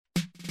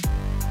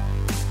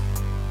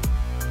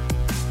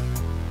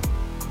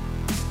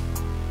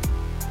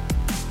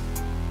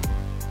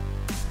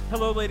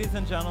Hello, ladies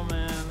and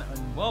gentlemen,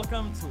 and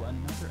welcome to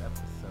another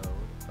episode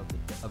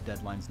of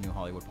Deadline's New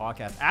Hollywood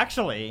podcast.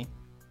 Actually,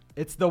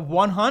 it's the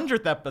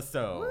 100th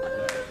episode.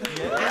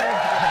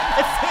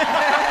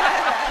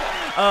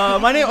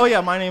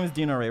 My name is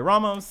Dino Ray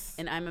Ramos.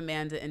 And I'm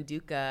Amanda and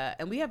Dino,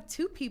 and we have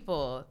two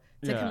people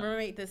to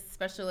commemorate this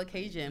special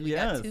occasion. We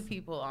got two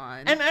people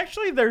on. And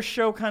actually, their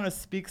show kind of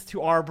speaks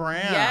to our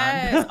brand.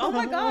 Yes. Oh,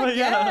 my God,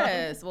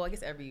 yes. Well, I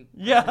guess every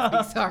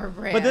speaks to our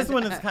brand. But this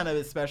one is kind of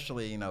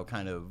especially,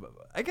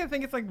 I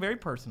think it's like very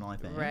personal, I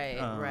think. Right.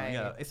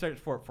 Yeah, it's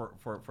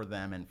for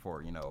them and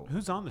for,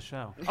 Who's on the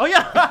show? Oh,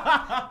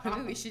 yeah.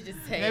 Maybe we should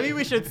just say. Maybe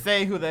we should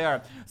say who they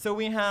are. So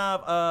we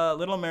have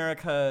Little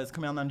America's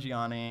Kumail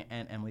Nanjiani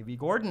and Emily V.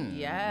 Gordon.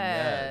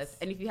 Yes.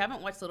 And if you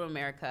haven't watched Little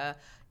America,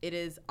 it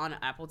is on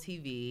Apple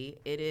TV.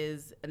 It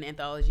is an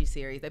anthology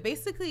series that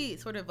basically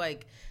sort of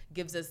like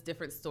gives us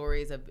different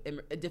stories of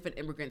different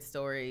immigrant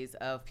stories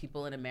of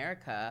people in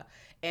America.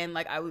 And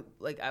I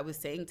was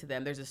saying to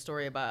them, there's a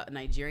story about a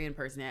Nigerian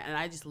person, and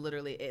I just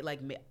literally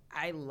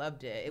I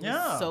loved it. It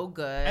was so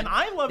good, and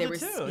I loved it too.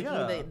 They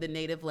were speaking the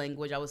native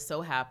language. I was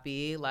so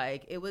happy.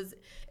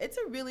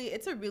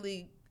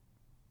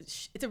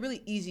 It's a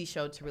really easy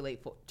show to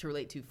relate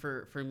to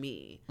for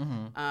me.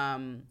 Mm-hmm.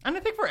 And I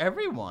think for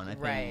everyone. I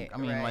think. Right, I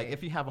mean, like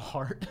if you have a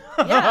heart.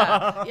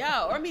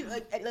 yeah. Or I mean,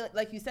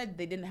 like you said,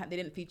 they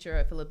didn't feature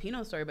a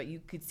Filipino story, but you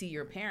could see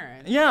your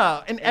parents.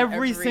 Yeah, in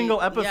every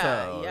single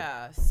episode.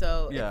 Yeah.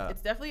 So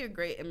it's definitely a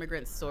great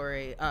immigrant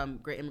story.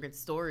 Great immigrant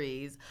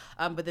stories.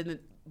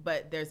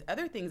 But there's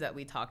other things that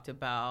we talked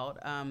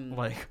about,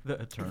 like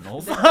the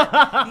Eternals.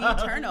 the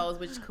Eternals,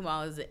 which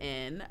Kumail is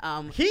in.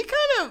 He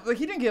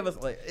didn't give us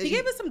he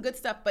gave us some good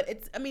stuff, but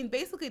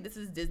basically this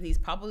is Disney's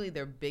probably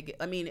their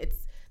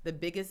it's the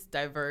biggest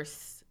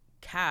diverse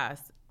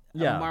cast.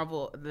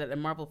 Marvel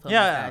film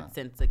has had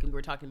since we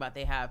were talking about.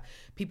 They have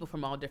people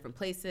from all different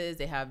places.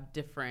 They have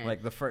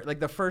different the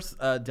first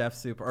deaf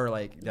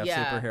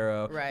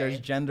superhero. Right. There's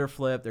gender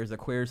flip. There's a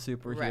queer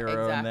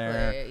superhero in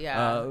there.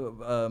 Yeah.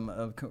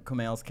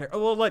 Kumail's character.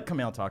 We'll let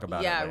Kumail talk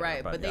about it. Yeah,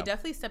 right. But they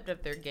definitely stepped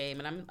up their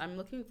game, and I'm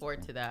looking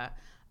forward to that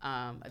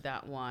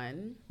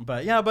one.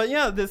 But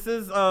this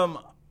is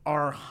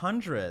our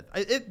 100th.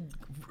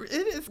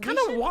 It is kind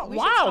of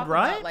wild,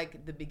 right? About,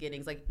 like the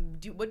beginnings. Like,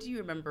 what do you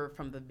remember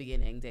from the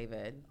beginning,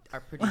 David, our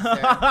producer?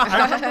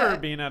 I remember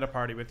being at a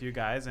party with you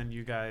guys, and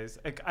you guys.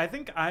 I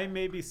think I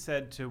maybe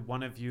said to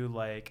one of you,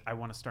 like, I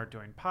want to start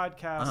doing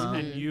podcasts,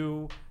 and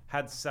you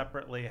had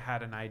separately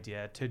had an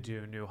idea to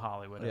do New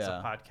Hollywood as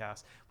a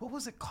podcast. What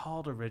was it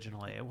called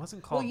originally? It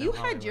wasn't called. Well, you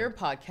had your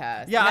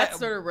podcast. Yeah, that's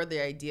sort of where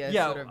the idea.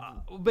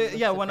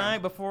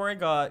 Before I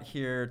got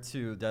here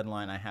to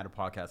Deadline, I had a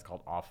podcast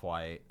called Off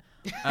White.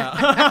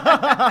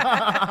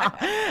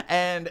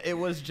 And it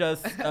was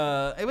just you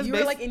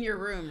were like in your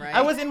room, right?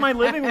 I was in my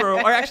living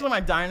room, or actually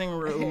my dining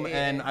room,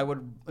 and I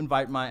would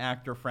invite my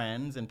actor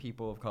friends and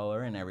people of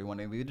color and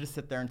everyone, and we would just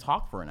sit there and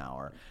talk for an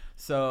hour.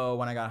 So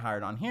when I got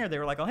hired on here, they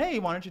were like, "Oh, hey,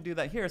 why don't you do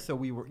that here?" So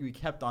we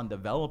kept on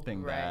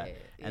developing that,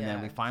 and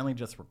then we finally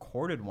just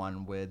recorded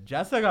one with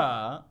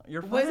Jessica,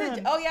 your friend. Was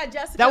it? Oh yeah,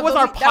 Jessica. That was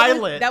our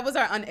pilot. That was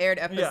our unaired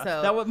episode.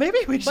 Yeah, that was, maybe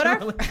we should.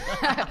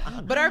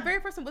 But our very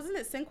first one, wasn't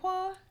it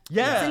Sinqua?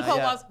 Yeah, Sinqua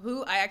was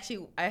who I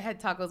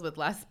had tacos with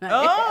last night.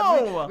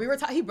 Oh, we were.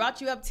 He brought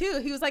you up too.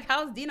 He was like,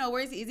 "How's Dino?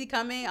 Where is he? Is he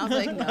coming?" I was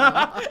like,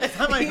 "No, it's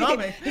not like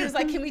coming." He was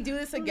like, "Can we do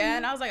this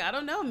again?" I was like, "I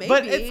don't know, maybe."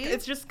 But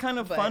it's just kind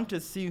of fun to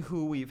see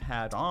who we've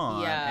had on.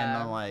 And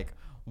then like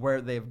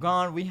where they've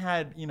gone.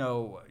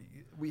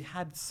 We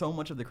had so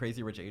much of the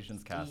Crazy Rich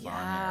Asians cast on here.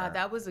 Yeah,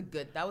 that was a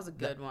good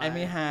one. And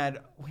we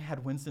had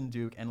Winston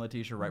Duke and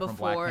Letitia Wright from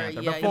Black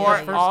Panther before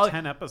the first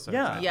 10 episodes.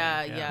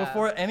 Yeah.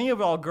 Before any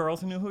of all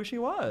girls knew who she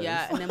was.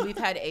 Yeah, and then we've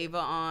had Ava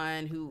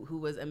on, who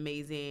was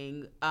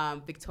amazing.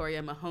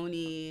 Victoria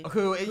Mahoney,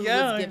 who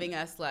was giving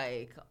us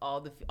like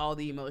all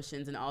the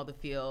emotions and all the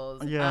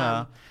feels.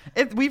 Yeah,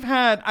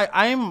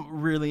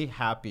 I'm really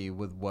happy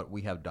with what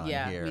we have done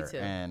here. Me too.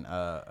 And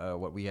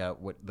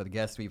what the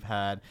guests we've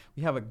had.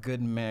 We have a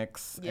good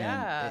mix.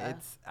 Yeah, and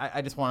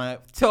I just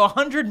want to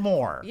 100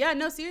 more. Yeah,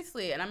 no,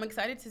 seriously, and I'm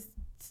excited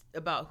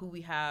about who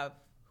we have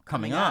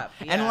coming up.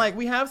 Yeah. And like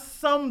we have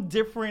some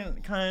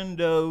different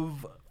kind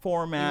of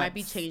formats. We might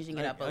be changing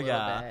it up a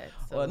little bit.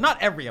 So. Well,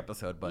 not every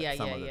episode, but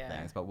some of the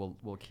things. But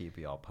we'll keep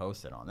you all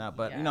posted on that.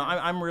 But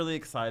I'm really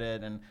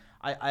excited, and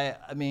I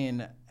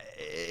mean,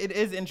 it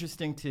is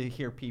interesting to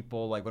hear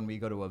people like when we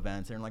go to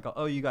events and like,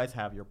 oh, you guys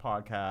have your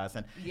podcast,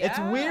 and it's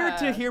weird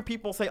to hear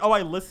people say, oh,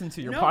 I listen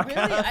to your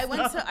podcast. Really,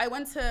 I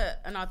went to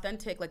an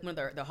Authentic, like one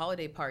of the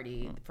holiday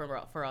party for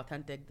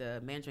Authentic,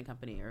 the management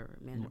company or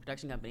management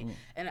production company,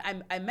 and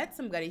I met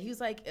somebody. He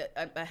was like,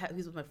 he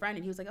was with my friend,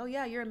 and he was like, oh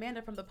yeah, you're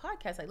Amanda from the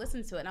podcast. I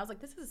listened to it, and I was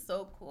like, this is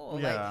so cool.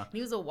 Yeah. Like,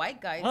 he was a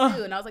white guy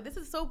too, and I was like, this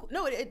is so cool.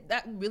 No,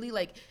 that really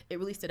it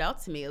really stood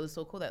out to me. It was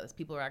so cool that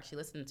people were actually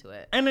listening to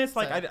it. And it's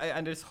like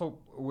I just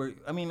hope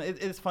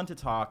it's fun to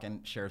talk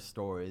and share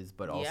stories,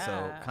 but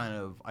also kind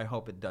of I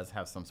hope it does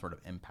have some sort of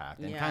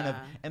impact and kind of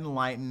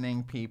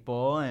enlightening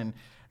people and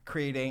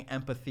creating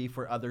empathy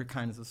for other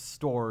kinds of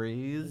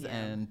stories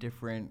and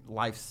different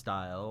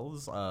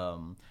lifestyles.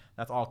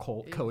 That's all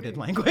coded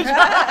language.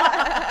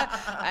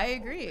 I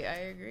agree.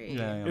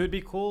 Yeah. It would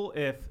be cool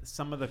if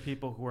some of the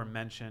people who were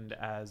mentioned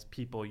as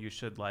people you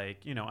should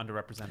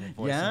underrepresented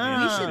voice in the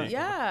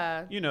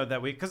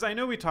industry. Because I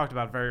know we talked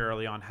about very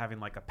early on having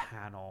like a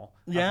panel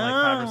of like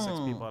 5 or 6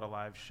 people at a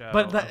live show.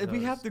 But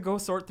we have to go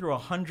sort through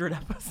 100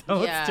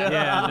 episodes.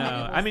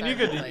 I mean,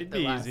 it'd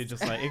be easy,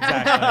 just like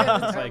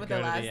just like go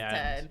to the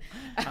end.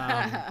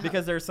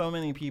 Because there's so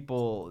many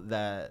people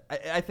that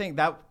I think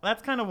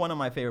that's kind of one of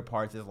my favorite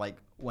parts is like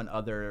when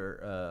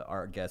other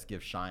our guests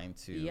give shine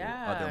to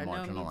other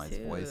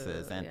marginalized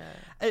voices, and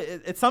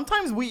it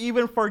sometimes we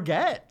even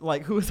forget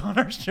like who's on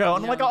our show,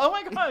 and I'm like, oh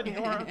my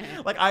god,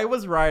 like I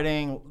was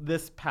writing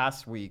this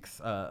past week's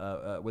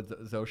with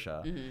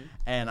Zosha,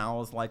 and I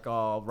was like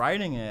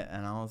writing it,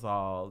 and I was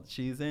all,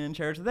 she's in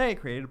Chair Today,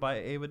 created by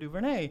Ava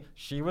DuVernay,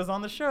 she was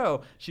on the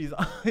show, she's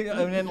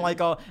and then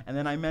like and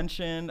then I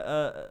mentioned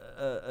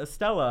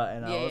Estella,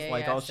 and I was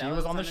like, she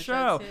was on the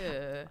show.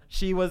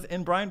 She was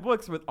in Brian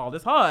Books with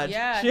Aldous Hodge.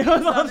 Yeah, she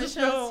was on the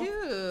show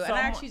too. So and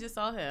I actually just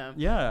saw him.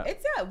 Yeah.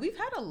 We've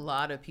had a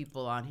lot of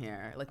people on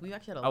here. Like we've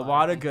actually had a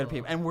lot of good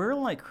people. And we're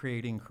like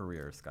creating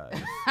careers,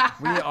 guys.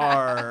 We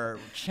are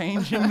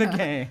changing the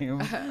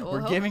game.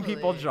 We're giving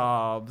people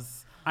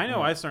jobs. I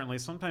know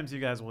sometimes you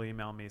guys will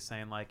email me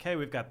saying like, hey,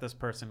 we've got this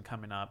person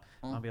coming up.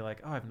 I'll be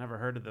like, oh, I've never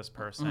heard of this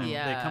person.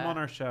 They come on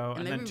our show,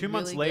 and then 2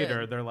 months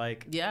later, they're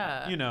like,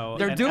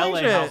 they're doing LA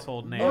shit.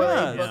 household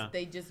name.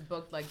 They just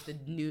booked like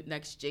the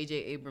next J.J.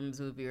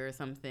 Abrams movie or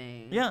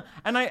something. Yeah,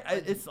 and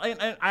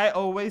I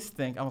always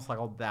think, I was like,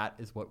 oh, that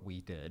is what we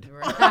did.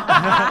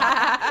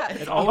 Right.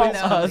 It always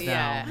us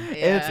now.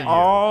 It's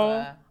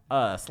all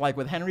us. Like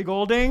with Henry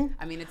Golding.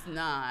 I mean, it's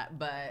not,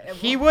 but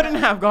he wouldn't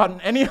have gotten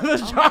any of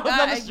those jobs.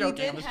 I'm just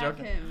joking.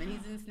 Him, and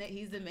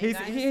he's the main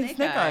guy in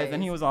Snake Eyes,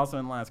 and he was also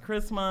in Last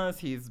Christmas.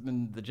 He's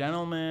been The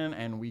Gentleman,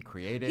 and we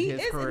created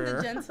his career. He is in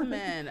The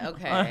Gentleman.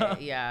 Okay,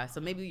 yeah.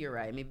 So maybe you're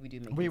right. Maybe we do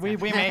make we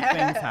make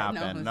things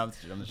happen.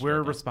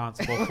 We're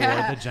responsible for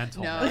The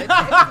Gentleman.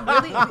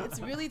 No, it's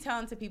really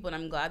talented people, and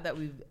I'm glad that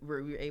we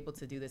were able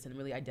to do this and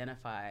really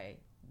identify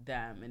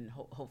them and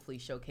hopefully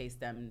showcase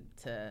them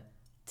to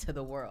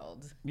the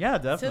world. Yeah,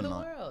 definitely. To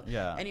the world.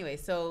 Yeah. Anyway,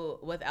 so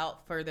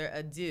without further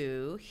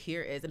ado,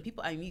 here is, and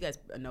people, I mean, you guys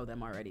know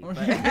them already,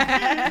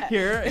 but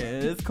here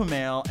is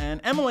Kumail and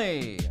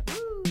Emily.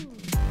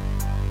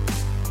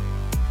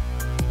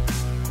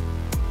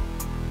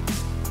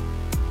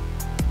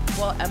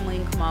 Well, Emily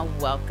and Kumail,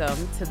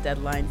 welcome to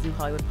Deadline's New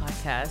Hollywood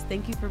podcast.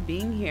 Thank you for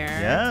being here.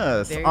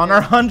 Yes, on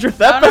our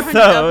 100th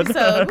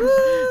episode. Woo!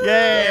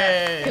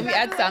 Yay! Can we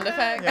add sound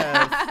effects?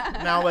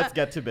 Yes. Now let's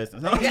get to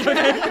business.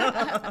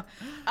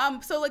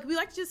 So like we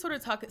like to just sort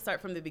of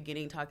start from the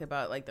beginning, talk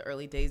about like the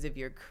early days of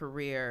your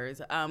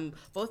careers.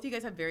 Both of you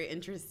guys have very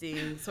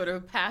interesting sort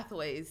of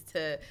pathways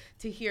to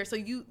hear. So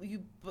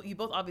you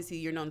both, obviously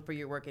you're known for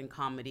your work in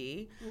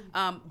comedy,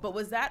 but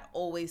was that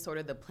always sort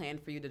of the plan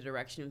for you, the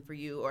direction for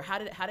you, or how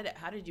did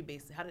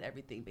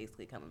everything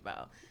basically come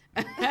about?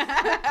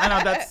 I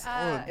know that's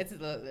it's a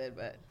little bit,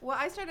 but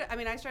I started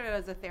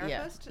as a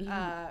therapist.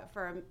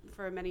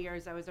 For many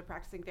years I was a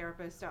practicing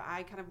therapist, so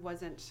I kind of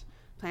wasn't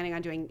planning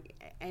on doing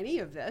any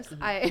of this.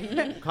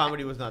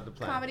 Comedy was not the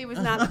plan. Comedy was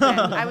not the plan.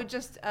 I would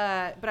just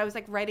but I was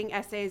like writing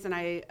essays, and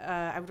I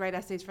would write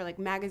essays for like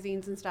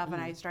magazines and stuff,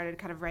 and I started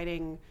kind of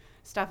writing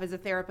stuff as a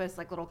therapist,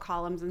 like little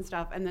columns and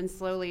stuff, and then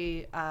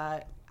slowly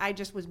I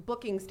just was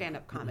booking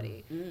stand-up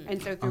comedy.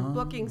 And so through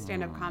booking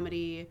stand-up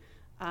comedy,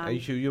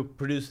 you're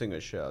producing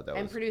a show.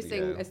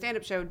 Producing a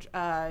stand-up show.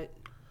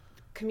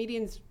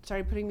 Comedians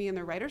started putting me in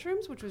their writers'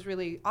 rooms, which was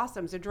really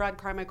awesome. So Gerard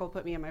Carmichael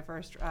put me in my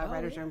first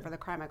writers' room for the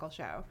Carmichael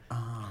show.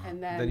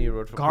 And then you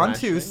wrote for Gone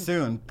Too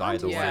Soon, by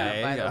the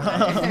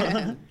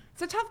way.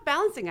 It's a tough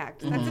balancing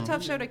act. That's a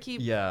tough show to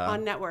keep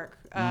on network.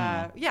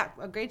 A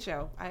great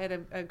show. I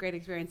had a great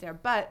experience there.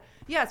 But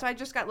yeah, so I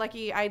just got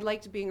lucky. I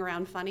liked being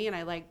around funny, and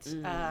I liked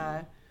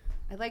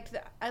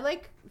I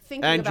like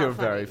thinking and about you're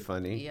funny. very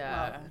funny.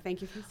 Yeah. Well, thank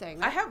you for saying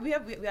that. We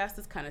asked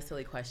this kind of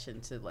silly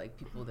question to like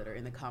people that are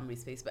in the comedy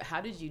space, but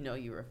how did you know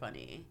you were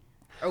funny?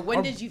 Or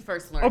when did you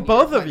first learn? Or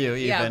both of you,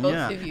 even. Yeah,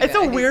 both of you. It's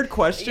a weird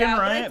question,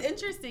 right? But it's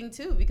interesting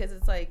too, because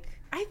it's like,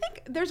 I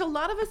think there's a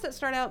lot of us that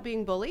start out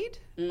being bullied,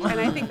 and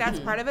I think that's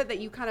part of it, that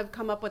you kind of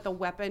come up with a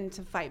weapon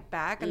to fight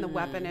back, and the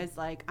weapon is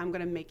like, I'm going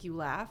to make you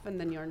laugh, and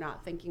then you're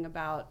not thinking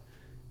about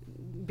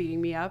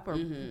beating me up or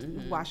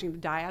washing the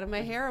dye out of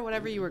my hair or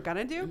whatever you were going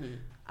to do.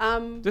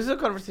 This is a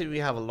conversation we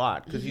have a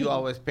lot, because you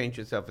always paint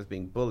yourself as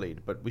being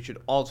bullied, but we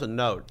should also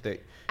note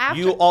that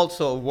you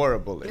also were a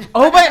bully.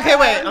 Oh,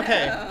 wait,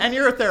 okay. And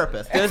you're a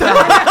therapist.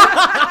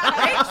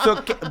 So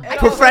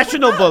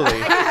professional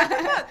bully.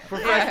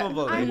 Professional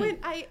bully.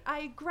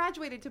 I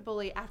graduated to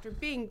bully after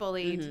being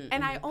bullied,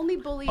 and I only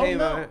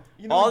bullied.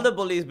 All the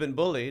bullies been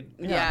bullied.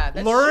 Yeah,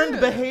 that's learned true.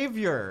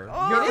 behavior.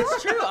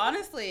 It's true,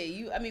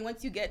 honestly.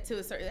 Once you get to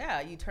a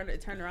certain, you turn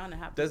it around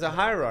and happen. There's a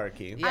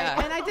hierarchy. Yeah,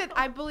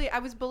 I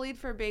was bullied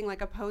for being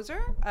like a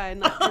poser,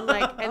 and then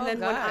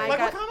when I Like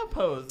got what kind of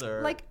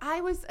poser? like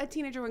I was a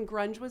teenager when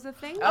grunge was a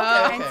thing,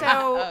 Okay. and so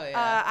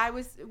I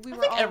we were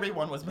think all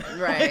everyone was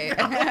Right.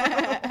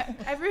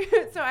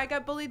 so I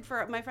got bullied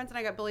for my friends and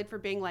I got bullied for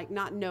being like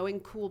not knowing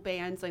cool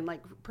bands and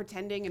like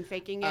pretending and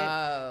faking it,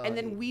 and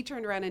then we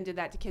turned around and did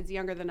that to kids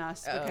younger than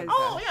us because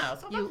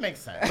so that makes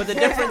sense. But the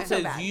difference So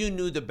is bad. you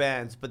knew the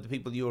bands, but the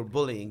people you were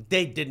bullying,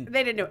 they didn't.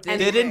 they didn't know They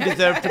anything. didn't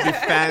deserve to be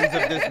fans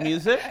of this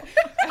music.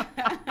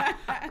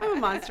 I'm a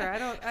monster. I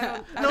don't.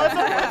 No,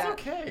 it's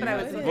okay. But I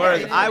was Whereas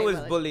very I was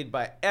bullied. bullied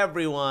by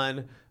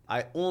everyone.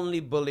 I only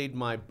bullied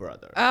my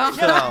brother. Oh.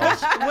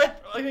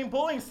 I mean,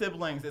 bullying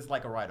siblings is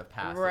like a rite of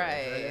passage.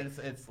 Right.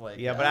 It's like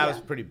Yeah, but I was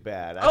pretty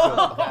bad. I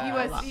feel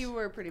bad. You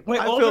were pretty. Wait,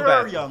 I feel older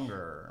bad. or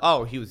younger?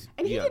 Oh, he was.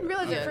 And he younger. didn't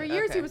realize it. Yeah, For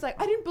years, okay. he was like,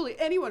 I didn't bully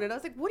anyone. And I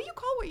was like, what do you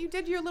call what you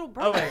did to your little Oh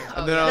brother? wait.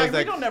 And then I was we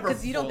like, don't never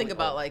Because you don't think bully-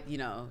 about like, you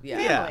know,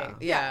 Yeah.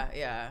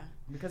 yeah.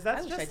 because I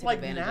that's wish I just took like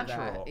advantage of that.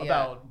 natural Yeah.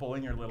 about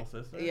bullying your little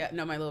sister. Yeah,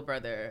 no, my little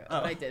brother. Oh.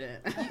 But I didn't.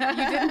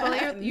 You didn't bully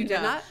her? You did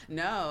No. not?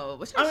 No.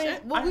 Which I I mean,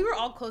 should. Well, we were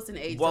all close in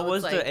age. What so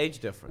was it's the like, age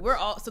difference? We're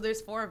all so there's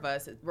 4 of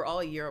us. We're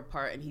all a year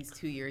apart, and he's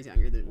 2 years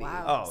younger than me.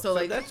 Wow. Oh, So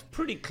like that's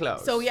pretty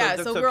close. So yeah,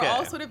 that's so we're okay.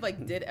 all sort of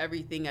like did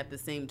everything at the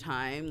same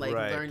time, like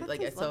Right. learned That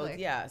like sounds so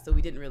lovely. yeah. So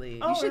we didn't really.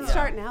 Oh, You should yeah.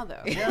 start now,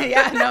 though.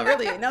 yeah, no,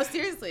 really, no,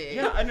 seriously.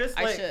 Yeah, and just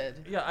like I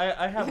should. Yeah,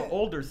 I have an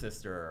older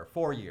sister,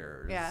 4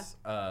 years. Yeah.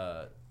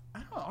 I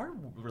don't know, our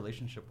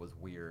relationship was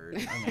weird.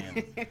 I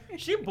mean,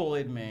 she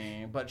bullied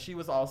me, but she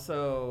was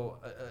also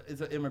is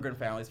an immigrant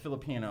family. It's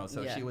Filipino,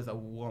 so Yeah. she was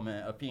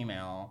a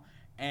female,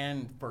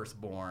 and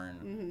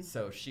firstborn.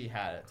 So she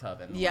had it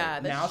tough. And Yeah,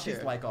 like, that's now she's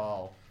true. like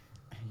all,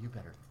 you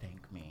better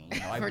thank me. You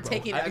know, I For broke-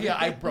 taking I, yeah,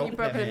 I everything. broke You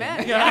broke them them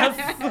in.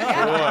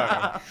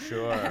 Yes.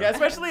 Sure. Yeah,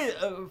 especially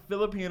a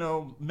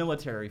Filipino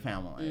military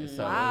family.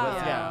 So Wow. it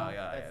was,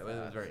 Yeah. it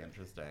was very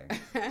interesting.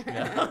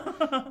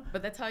 Yeah.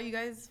 But that's how you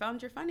guys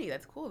found your funny.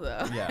 That's cool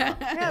though. Yeah.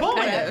 Kind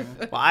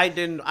Bullying. of.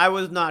 Well, I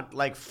was not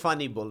like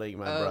funny bullying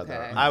my brother.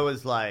 Okay. I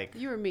was like,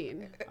 You were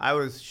mean. I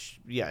was,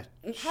 How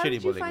shitty did you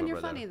bullying find my your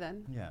brother. funny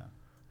then? Yeah.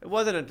 It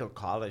wasn't until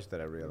college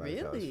that I realized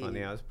I was Really?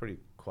 funny. I was pretty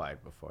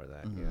quiet before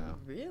that, Mm-hmm. yeah.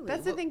 Really?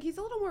 That's the thing. He's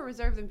a little more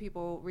reserved than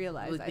people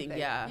realize. Would I think,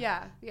 think.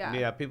 yeah.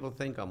 Yeah. People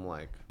think I'm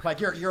like, Like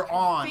you're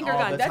on Finger all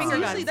gun, the That's time.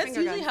 finger usually guns,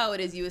 finger guns. how it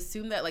is. You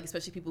assume that like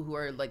especially people who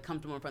are like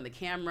comfortable in front of the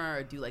camera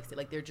or do like say,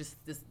 like they're just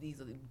these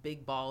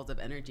big balls of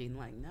energy and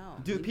like no.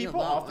 Dude, leave me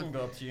people alone. often go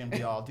up to you and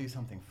be all, do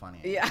something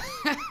funny. Yeah.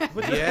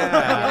 Which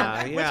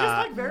yeah, Which is yeah.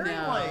 like very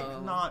No.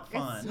 like not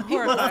fun.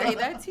 People say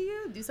that to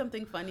you? Do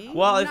something funny?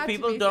 Well, if Not to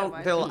people be so don't,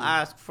 much. they'll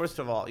ask, first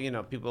of all,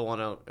 people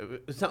want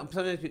to,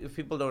 sometimes if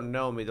people don't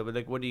know me, they'll be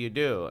like, what do you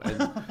do?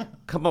 And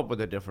come up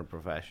with a different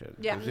profession.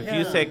 Yeah. 'Cause if Yeah.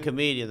 you say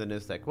comedian, then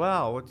it's like,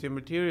 wow, what's your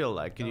material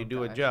like? Can you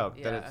do a gosh, joke?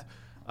 Then yeah. it's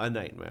a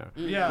nightmare.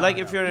 Yeah. Like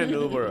if you're in an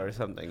Uber or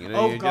something,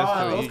 Oh, you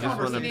God, those just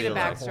want to conversations be You need a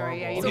like, backstory,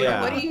 yeah, you So need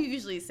Yeah. what do you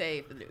usually say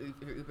if the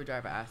Uber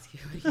driver asks you?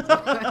 What do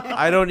you do?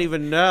 I don't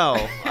even know.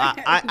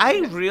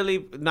 I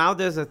really, now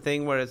there's a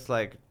thing where it's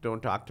like,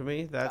 don't talk to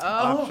me, that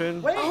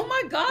option. Wait. Oh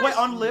my gosh. Wait,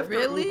 on Lyft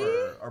Really? or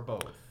Uber or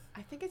both?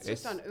 I think it's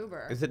just on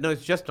Uber. Is it? No,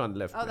 it's just on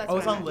Lyft. Oh, now. that's Oh, what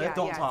it's I on meant. Lyft,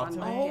 don't it's talk on to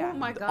me. Lyft, Oh yeah.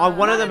 my god. On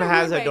one of them Not in a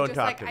has rude a way, don't just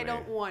talk like, to me. I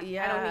don't want. I don't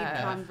Yeah.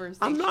 need conversation.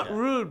 I'm not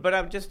rude, but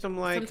I'm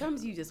like,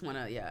 Sometimes you just want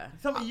to, yeah.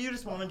 Something you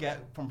just want to get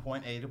from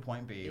point A to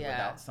point B Yeah.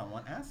 without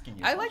someone asking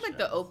you. I like the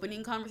questions.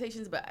 opening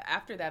conversations, but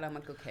after that, I'm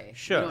like, okay.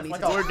 Sure. We don't need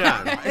Like to a- we're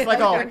done. It's like,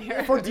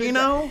 oh, for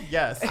Dino,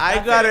 yes.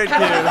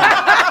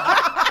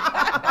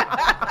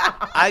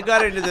 I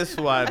got into this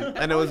one,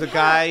 and it was a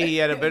guy. He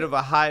had a bit of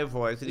a high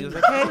voice, and he was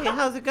like, "Hey,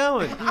 how's it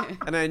going?"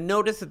 And I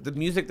noticed that the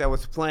music that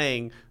was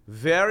playing,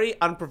 very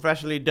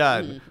unprofessionally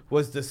done,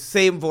 was the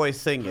same voice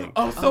singing.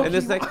 Oh, so and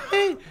it's like,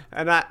 "Hey,"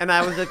 and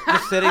I was like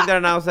just sitting there,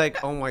 and I was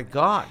like, "Oh my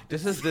god,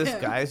 this is this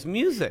guy's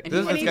music. And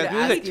This he is this wanted guy's to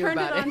ask music." He you turned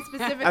it about on it.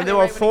 specifically. And there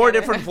were right when he 4 got it.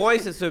 different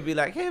voices, so it'd be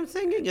like him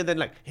singing, and then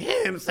like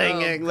him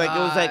singing. Like it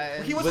was like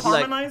gosh. He was with,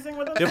 like, harmonizing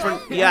with us.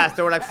 different. Yes,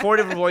 there were like 4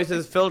 different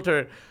voices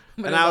filtered.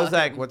 But And it I was was all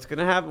like, him. what's going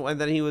to happen?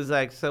 And then he was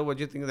like, so what'd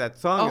you think of that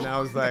song? And Oh. I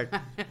was like,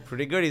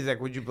 pretty good. He's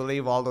like, would you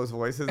believe all those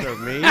voices are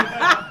me?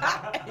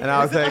 And I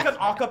was Is it like, like an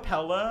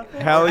acapella?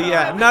 hell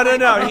yeah.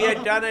 No. He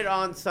had done it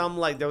on some,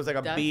 like, there was like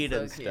a That's beat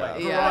so and cute. stuff.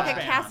 Yeah. Like a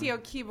Band.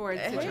 Casio keyboard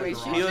Hey,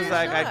 situation. He was Sure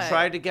like, I shot.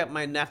 tried to get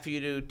my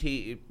nephew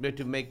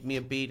to make me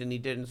a beat, and he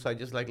didn't, so I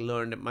just like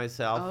learned it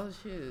myself. Oh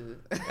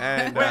shoot.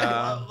 And Wait,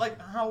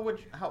 like how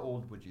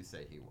old would you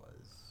say he was?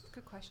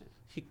 Good question.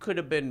 he could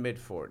have been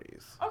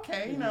mid-40s.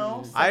 Okay, you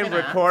know. I second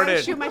act.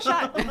 recorded. Shoot my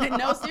shot.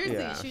 No, seriously,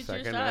 Yeah, shoot your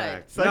second shot.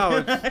 act.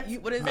 No,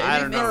 it's, What is it? I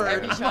You don't miss know.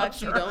 every I'm shot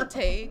not you sure. don't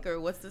take, or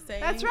what's the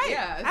saying? That's right.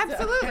 Yeah,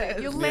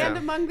 Absolutely. You land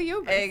Yeah. among the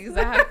Ubers.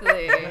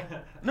 Exactly.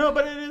 No,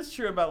 but it is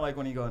true about like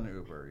when you go into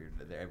Uber,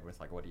 everyone's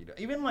like, "What do you do?"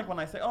 Even like when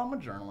I say, "Oh, I'm a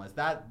journalist,"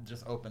 that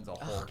just opens a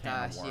whole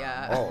can gosh, of worms.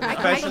 yeah. oh, I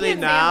especially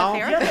can't now.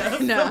 say I'm a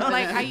therapist. No.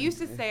 Like I used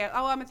to say,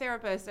 oh, I'm a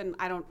therapist, and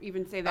I don't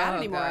even say that Oh,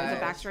 anymore as a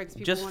gosh. backstory. 'Cause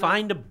people Just wanna-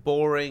 find a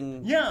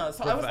boring Yeah. Yeah,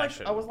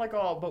 so I was like,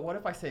 oh, but what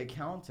if I say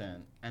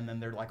accountant, and then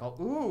they're like, oh,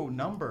 ooh,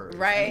 numbers.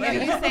 Right.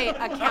 And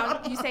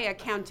you say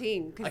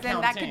accounting, because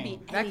then that could be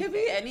anything. That could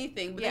be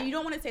anything, but then you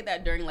don't want to say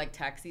that during like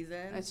tax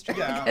season. That's true.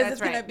 Yeah. Because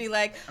it's gonna be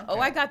like, oh,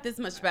 I got this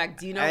much back.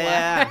 Do you know why?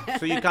 Yeah.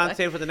 So you can't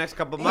say it for the next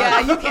couple months.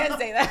 Yeah, you can't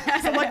say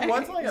that. So like,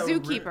 what's like a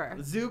Zookeeper.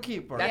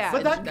 Zookeeper. That's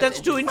But That's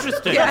too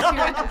interesting. That's too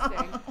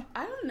interesting.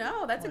 I don't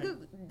know. That's a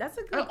good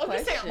I'll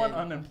question. just say I'm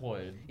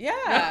unemployed. Yeah.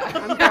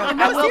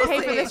 I will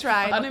pay for this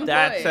ride. Unemployed.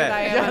 That's it.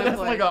 I am Yeah, that's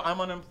unemployed. like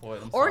I'm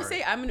unemployed. I'm Or sorry.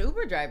 say I'm an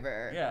Uber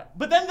driver. Yeah,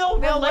 but then they'll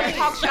like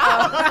talk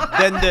shop.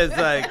 Then there's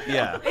like,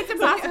 yeah. It's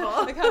impossible.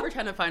 Like how we're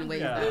trying to find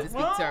ways to speak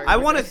to our I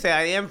want to say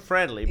I am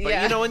friendly, but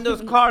Yeah. you know, in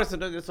those cars,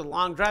 sometimes it's a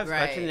long drive,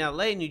 Right. especially in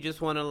LA, and you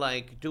just want to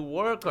like do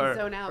work or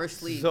Zone out. or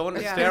sleep.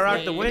 stare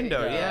out the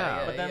window.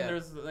 Yeah. But then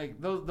there's like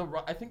those.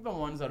 I think the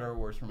ones that are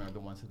worse for me are the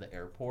ones at the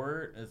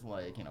airport. Is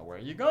like, you know, where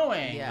are you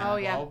going? Yeah. Oh,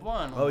 yeah. Blah,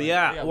 blah, blah. Oh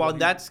yeah. what Well, do you-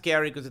 that's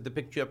scary because if they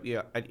pick you up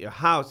at your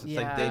house, it's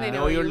like Yeah. they They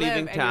know know you're you live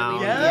leaving and you're town.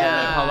 leaving.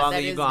 Yeah. How long that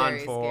are you is gone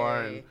very for?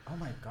 scary. Oh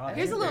my god.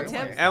 Here's a little Very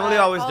tip. scary. Emily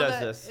always all does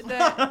the- this.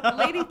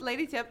 The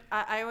lady tip.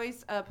 I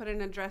always put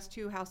an address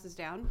 2 houses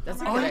down.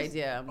 That's a Oh, good yes.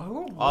 idea. Oh,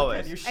 look Always.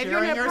 at you If sharing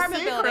you're in an your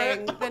apartment secret.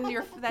 building,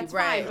 then that's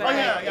Right. fine. But Oh,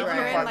 yeah, if yeah, you're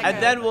right. in like And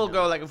a, then we'll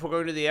go like if we're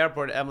going to the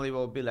airport, Emily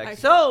will be like,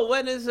 "So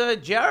when is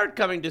Jared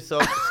coming to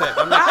Soap Set?"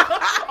 I'm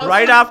like,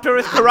 right after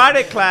his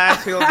karate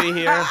class, he'll be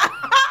here.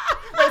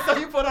 Wait, so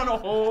you put on a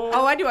whole.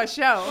 I do a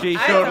show. She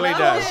I totally love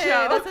does. it.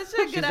 That's such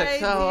a She's good like, idea.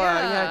 "So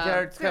yeah,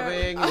 Jared's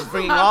coming. He's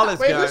bringing all his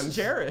Wait, guns." who's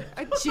Jared?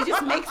 She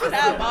just makes it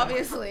up,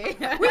 obviously.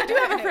 We do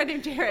have a friend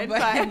named Jared, but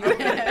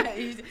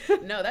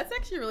No, that's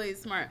actually really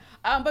smart.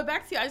 But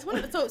back to you, I just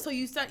wanted. So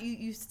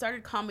you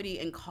started comedy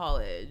in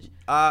college.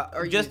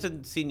 Or Just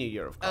in senior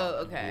year of college.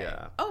 Oh, okay.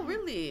 Yeah. Oh,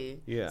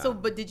 really? Yeah. So,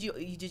 but did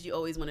you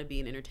always want to be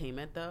in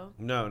entertainment though?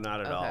 No,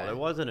 not at all. Okay. It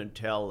wasn't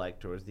until like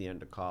towards the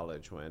end of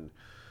college when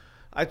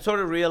I sort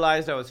of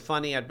realized I was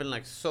funny. I'd been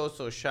like so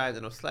shy,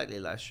 then I was slightly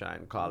less shy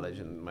in college,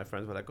 and my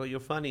friends were like, "Oh, you're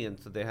funny," and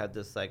so they had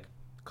this like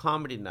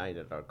comedy night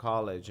at our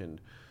college, and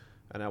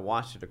I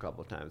watched it a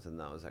couple of times, and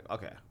I was like,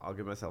 "Okay, I'll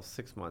give myself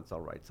 6 months.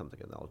 I'll write something,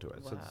 and I'll do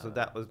it." Wow. So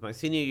that was my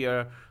senior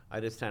year. I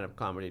did stand-up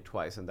comedy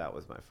twice, and that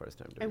was my first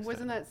time doing. and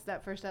wasn't stand-up.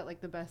 that first set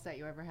like the best set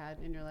you ever had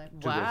in your life?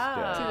 this Wow.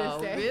 day. To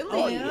this day.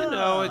 Really? Oh, you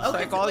know, it's Okay,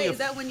 like so all wait, your. is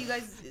that when you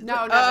guys? No,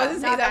 Oh, no, I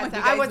was not gonna say that when set.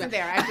 you I guys wasn't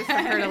there. I just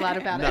heard a lot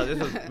about No, it. this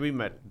was we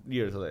met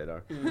years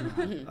later.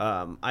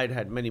 I'd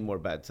had many more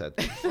bad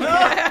sets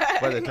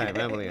by the time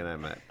Emily and I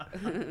met.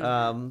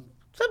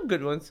 Some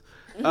good ones.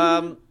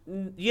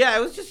 Yeah,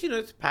 it was just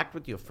it's packed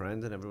with your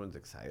friends and everyone's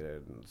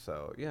excited, and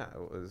so yeah, it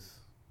was.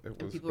 It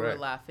And was people great. were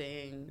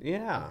laughing.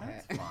 Yeah.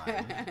 That's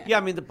fine. Yeah,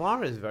 I mean the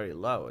bar is very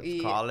low. It's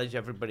Yeah. college.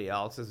 Everybody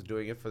else is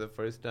doing it for the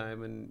first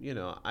time, and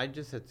I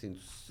just had seen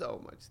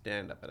so much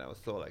stand up, and I was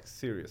so like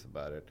serious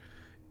about it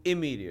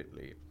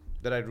immediately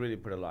that I'd really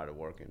put a lot of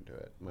work into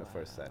it. My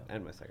first set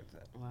and my second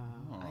set. Wow,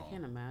 I Oh.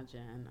 can't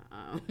imagine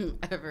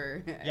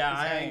ever Yeah,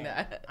 trying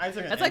that. I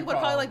took an That's like what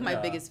probably improv, like my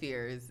yeah. biggest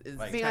fear is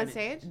Like, Being trying on to-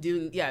 stage?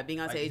 being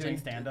on Like stage doing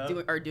and stand-up?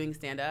 doing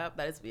stand up.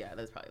 That's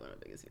probably one of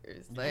my biggest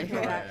fears. Like,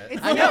 try it.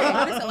 It's I know okay.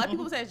 honestly, a lot of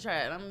people say I should try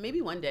it.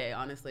 Maybe one day,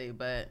 honestly,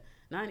 but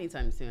not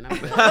anytime soon. I'm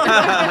good.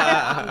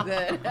 I'm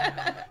good.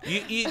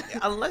 You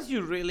unless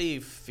you really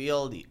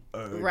feel the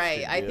urge.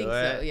 Right, to I do think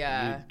so, it,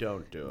 yeah. You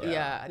don't do it.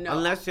 Yeah, no.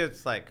 Unless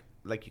it's like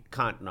you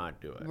can't not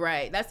do it.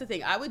 Right, that's the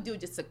thing. I would do it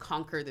just to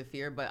conquer the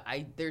fear, but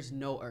there's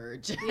no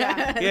urge.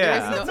 Yeah. There's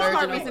Yeah. no It's a urge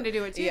hard at all. reason to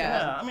do it too. Yeah.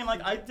 Yeah, I mean,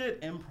 like I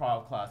did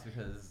improv class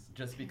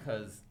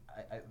because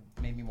I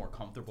made me more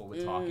comfortable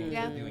with talking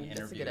Yeah. and doing That's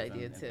a interviews good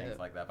idea, and too. things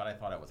like that. But I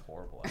thought I was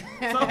horrible at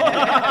it.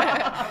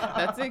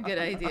 That's a good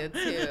idea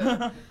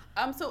too.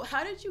 So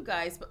how did you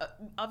guys?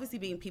 Obviously,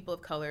 being people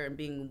of color and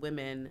being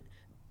women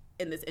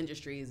in this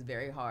industry is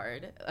very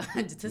hard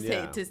to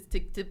say Yeah.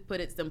 to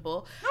put it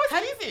simple. No,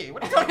 it's easy.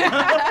 What are you talking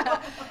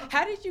about?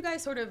 How did you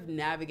guys sort of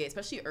navigate,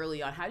 especially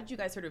early on? How did you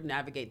guys sort of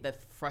navigate the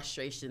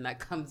frustration that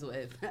comes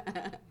with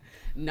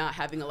not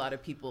having a lot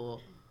of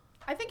people?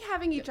 I think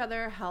having each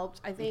other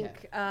helped. I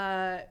think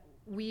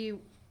we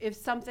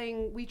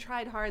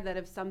tried hard that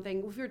if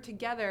we were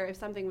together, if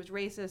something was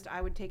racist,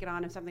 I would take it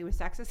on. If something was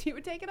sexist, he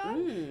would take it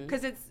on.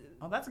 Because it's,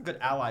 Oh, that's a good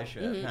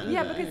allyship. kind of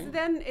yeah, thing. because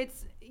then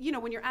it's,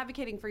 when you're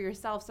advocating for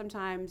yourself,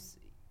 sometimes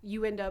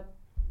you end up,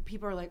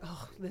 people are like,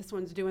 oh, this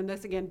one's doing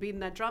this again, beating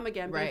that drum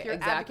again. But Right, if you're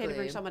exactly.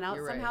 advocating for someone else,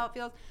 You're somehow right. it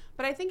feels.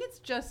 But I think it's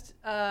just,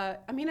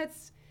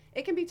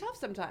 it can be tough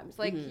sometimes.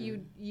 Like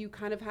you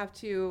kind of have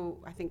to,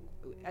 I think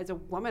as a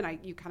woman,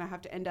 you kind of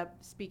have to end up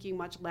speaking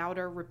much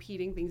louder,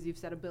 repeating things you've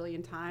said a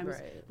billion times.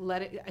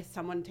 Right.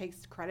 Someone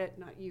takes credit,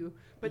 not you,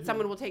 but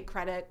someone will take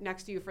credit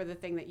next to you for the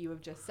thing that you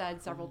have just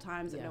said several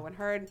times that no one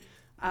heard.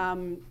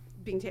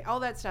 All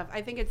that stuff.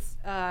 I think it's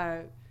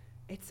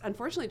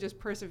unfortunately just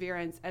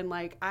perseverance, and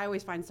like I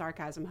always find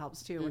sarcasm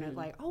helps too. When it's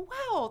like, oh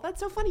wow, that's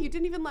so funny, you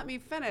didn't even let me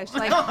finish.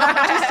 Like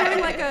just doing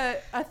like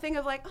a thing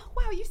of like, oh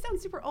wow, you sound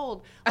super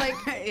old. Like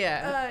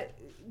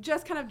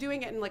just kind of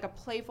doing it in like a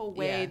playful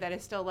way that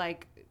is still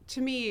like,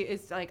 to me,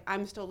 is like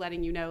I'm still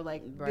letting you know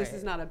like this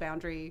is not a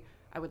boundary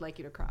I would like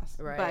you to cross.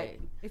 Right.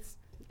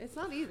 But It's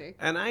not easy.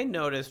 And I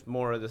noticed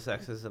more of the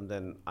sexism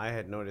than I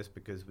had noticed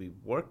because we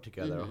worked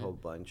together a whole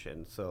bunch,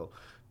 and so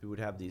we would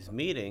have these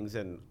meetings,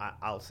 and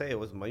I'll say it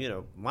was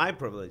my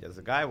privilege as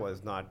a guy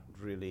was not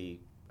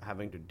really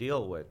having to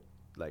deal with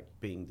like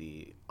being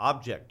the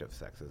object of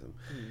sexism.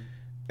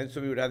 And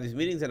so we would have these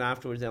meetings, and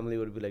afterwards Emily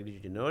would be like,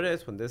 did you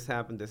notice when this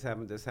happened, this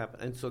happened, this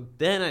happened? And so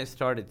then I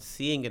started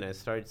seeing it, I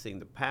started seeing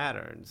the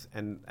patterns,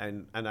 and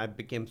I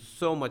became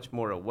so much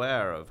more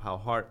aware of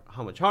how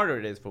much harder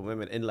it is for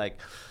women in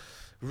like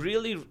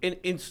really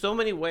in so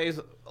many ways,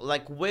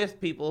 like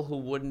with people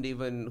who are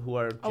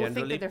generally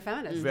think that they're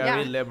feminists.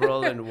 very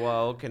liberal and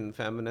woke and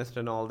feminist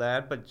and all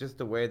that, but just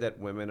the way that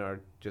women are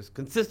just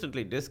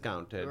consistently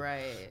discounted.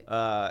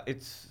 Right.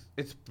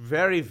 It's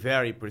very,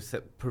 very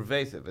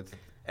pervasive. It's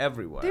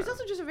everywhere. There's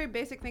also just a very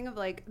basic thing of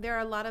like, there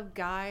are a lot of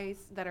guys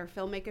that are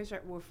filmmakers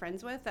that we're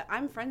friends with, that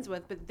I'm friends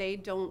with, but they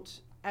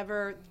don't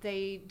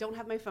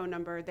have my phone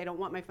number. They don't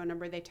want my phone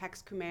number. They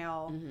text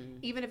Kumail.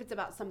 Even if it's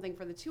about something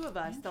for the two of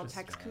us, they'll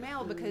text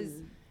Kumail because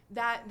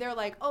that they're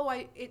like,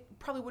 it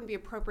probably wouldn't be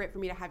appropriate for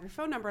me to have your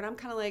phone number. And I'm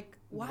kind of like,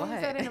 why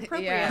is that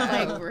inappropriate?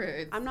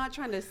 Like, I'm not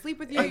trying to sleep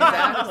with you.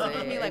 Exactly.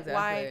 With me. Like,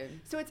 why?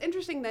 So it's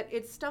interesting that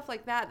it's stuff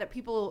like that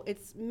people,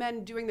 it's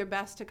men doing their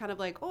best to kind of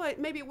like,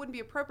 maybe it wouldn't be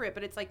appropriate,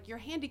 but it's like, you're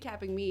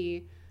handicapping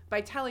me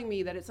by telling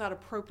me that it's not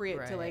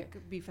appropriate to like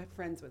be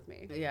friends with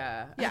me.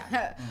 Yeah.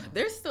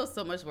 There's still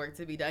so much work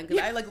to be done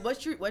because I like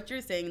what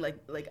you're saying.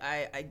 Like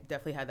I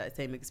definitely had that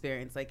same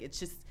experience. Like it's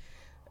just.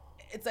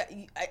 It's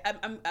like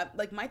I'm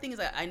like my thing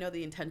is I know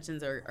the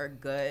intentions are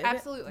good,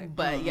 absolutely,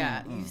 but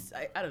I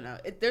don't know.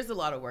 There's a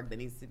lot of work that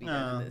needs to be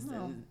done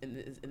in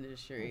this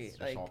industry. It's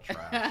like, all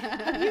trash.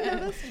 Have you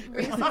noticed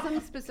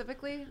racism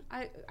specifically?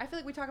 I feel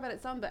like we talk about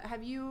it some, but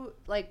have you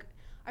like?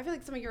 I feel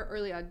like some of your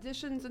early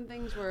auditions and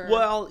things were.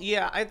 Well,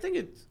 yeah, I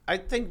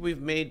think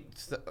we've made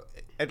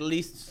at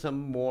least some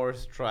more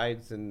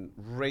strides in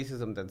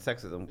racism than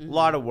sexism. A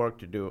lot of work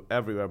to do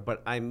everywhere,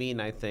 but I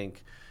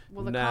think.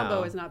 Well, the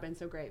combo has not been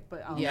so great, but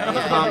the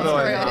combo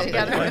has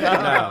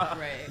not been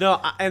great. No,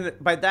 and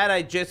by that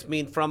I just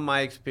mean from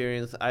my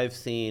experience, I've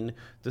seen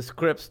the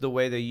scripts the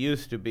way they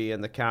used to be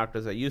and the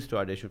characters I used to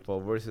audition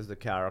for versus the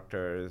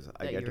characters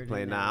I get to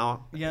play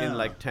now. In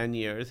like 10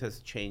 years has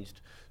changed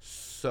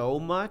so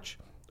much.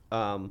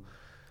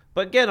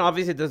 But again,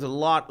 obviously, there's a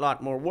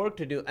lot more work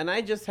to do. And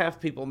I just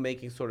have people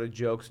making sort of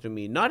jokes to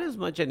me. Not as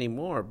much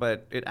anymore,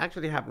 but it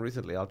actually happened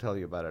recently. I'll tell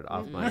you about it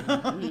off mic.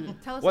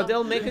 Tell us. Well,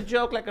 they'll make a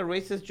joke, like a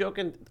racist joke,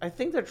 and I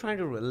think they're trying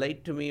to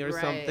relate to me or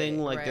something.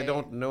 Like they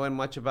don't know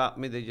much about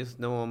me. They just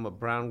know I'm a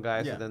brown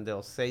guy. So then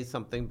they'll say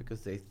something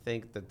because they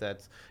think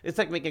that's... It's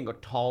like making a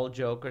tall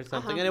joke or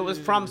something. And it was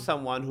from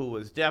someone who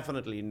was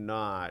definitely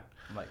not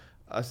like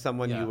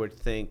someone you would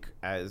think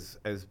as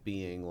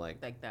being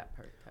like that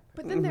person.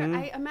 But then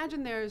I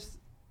imagine there's,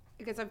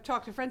 because I've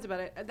talked to friends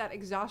about it, that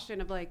exhaustion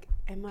of like,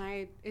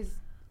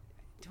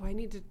 do I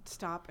need to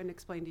stop and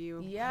explain to you?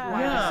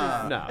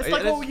 Yeah. No, it's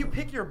like, you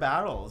pick your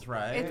battles,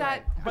 right? It's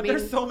that, but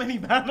there's so many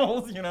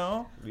battles,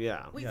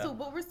 Yeah. Wait, so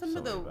what were some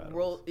of the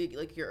roles,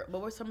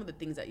 what were some of the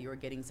things that you were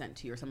getting sent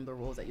to you, or some of the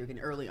roles that you're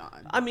getting early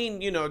on? I mean,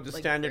 the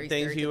standard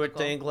things you would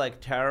think, like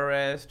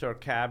terrorist or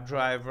cab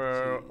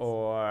driver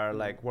or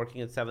like working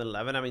at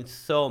 7-Eleven. I mean,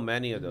 so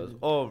many of those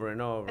over and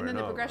over. And then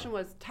the progression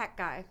was tech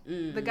guy,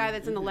 the guy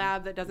that's in the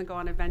lab that doesn't go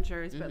on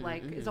adventures, but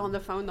like is on the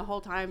phone the whole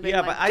time. Being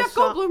like, Jeff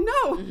Goldblum,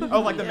 no.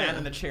 Like the man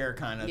in the chair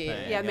kind of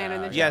thing. Yeah, man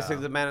in the chair. Yes,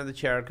 like the man in the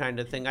chair kind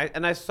of thing.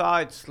 I saw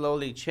it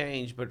slowly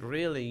change, but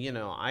really,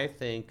 I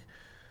think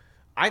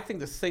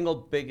the single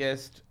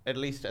biggest, at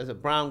least as a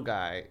brown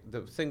guy,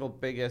 the single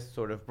biggest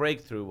sort of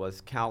breakthrough was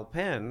Cal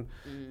Penn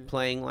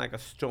playing like a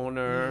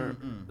stoner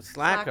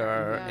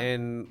slacker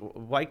in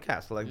White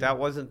Castle. Like that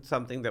wasn't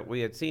something that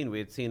we had seen. We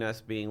had seen us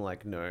being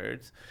like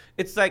nerds.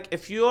 It's like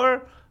if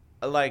you're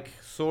like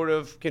sort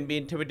of can be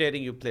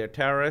intimidating, you play a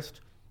terrorist.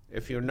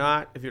 If you're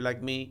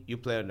like me, you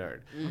play a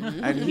nerd.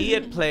 And he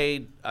had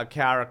played a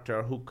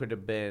character who could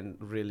have been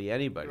really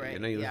anybody.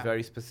 He was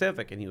very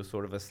specific, and he was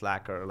sort of a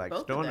slacker, like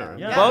both stoner. Of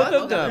them. Both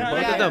of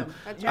them.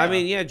 That's I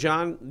mean,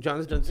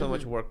 John's done so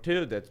much work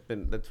too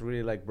that's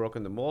really like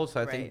broken the mold.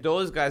 So I think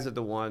those guys are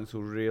the ones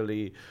who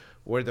really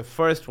were the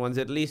first ones,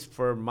 at least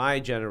for my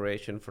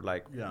generation, for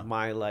like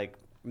my like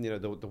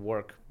the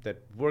work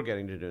that we're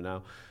getting to do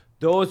now.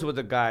 Those were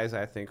the guys,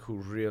 I think, who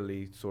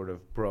really sort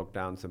of broke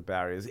down some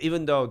barriers,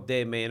 even though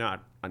they may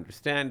not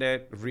understand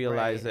it,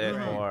 realize it,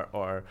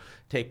 or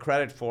take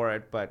credit for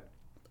it. But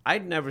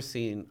I'd never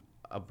seen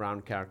a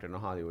brown character in a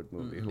Hollywood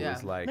movie who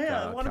was like...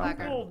 a lot of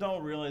people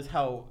don't realize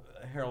how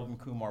Harold and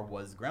Kumar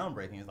was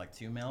groundbreaking. It was like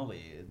 2 male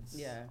leads.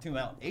 Yeah. 2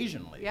 male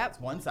Asian leads.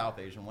 Yep. 1 South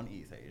Asian, 1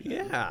 East Asian.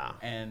 Yeah.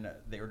 And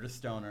they were just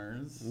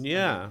stoners.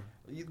 Yeah.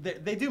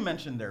 They do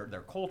mention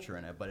their culture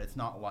in it, but it's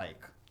not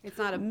like... It's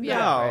not a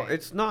No,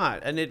 it's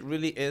not, and it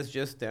really is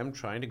just them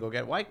trying to go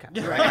get white caps.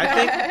 Right?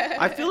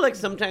 I feel like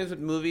sometimes with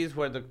movies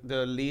where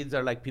the leads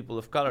are like people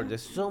of color,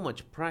 there's so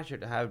much pressure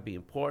to have it be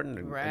important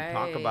and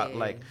talk about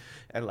like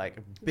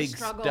big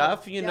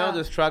stuff, you know,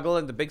 the struggle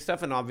and the big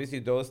stuff, and obviously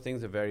those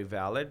things are very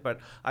valid. But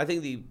I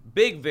think the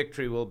big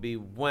victory will be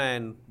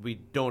when we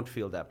don't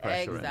feel that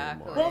pressure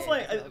anymore. Well, it's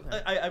like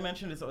I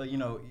mentioned it's you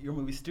know your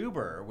movie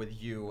Stuber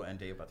with you and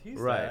Dave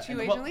Bautista, right?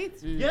 Two Asian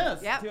leads.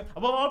 Yes. Yep.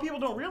 Well, a lot of people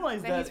don't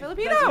realize that he's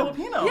Filipino. That's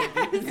Filipino.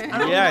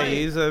 Yes.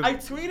 He's a. I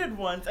tweeted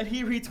once and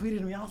he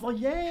retweeted me. I was like,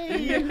 yay!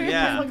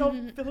 Yeah. He's like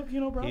a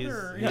Filipino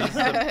brother.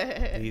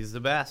 He's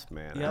the best,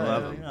 man. Yeah, I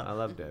love him. yeah. I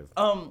love Dave.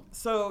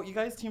 So you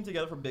guys teamed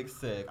together for Big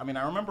Sick. I mean,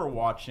 I remember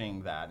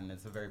watching that, and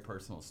it's a very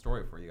personal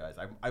story for you guys.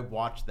 I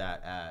watched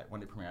that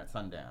when it premiered at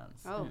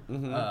Sundance. Oh.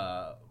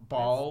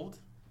 Bald.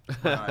 Good.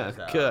 I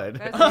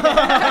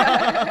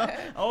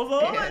was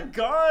like, oh my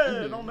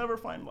god, I'll never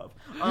find love.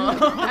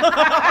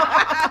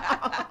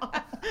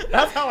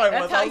 That's how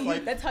I was.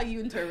 That's how you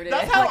interpret it.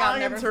 That's how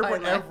I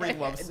interpret every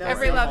love story.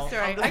 Every love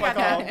story. I got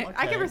that.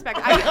 I can respect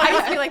it. I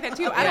used to be like that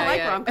too. I don't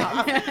like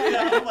rom-coms.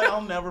 I'm like,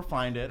 I'll never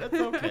find it. It's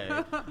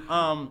okay.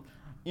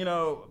 You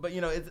know, but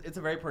you know, it's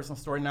a very personal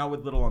story. Now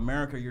with Little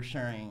America, you're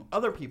sharing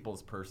other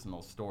people's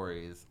personal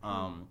stories.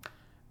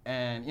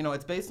 And you know,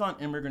 it's based on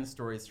immigrant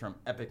stories from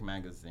Epic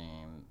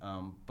magazine.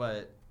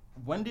 But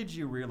when did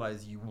you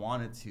realize you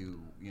wanted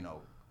to, you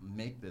know,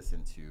 make this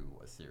into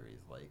a series?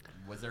 Like,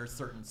 was there a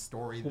certain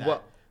story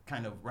that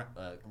kind of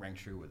rang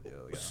true with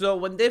you? Yeah. So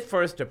when they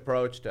first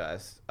approached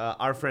us,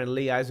 our friend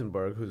Lee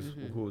Eisenberg,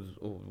 who's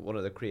one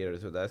of the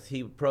creators with us, he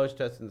approached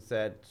us and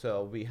said,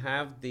 "So we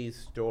have these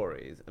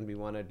stories, and we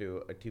want to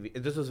do a TV."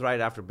 This was right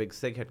after Big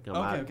Sick had come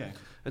out,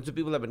 and so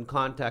people have been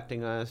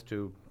contacting us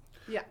to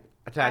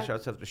attach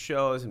ourselves to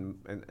shows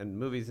and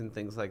movies and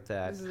things like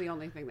that. This is the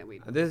only thing that we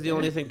do. This is the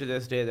only thing to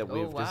this day that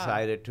we've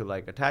decided to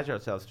like attach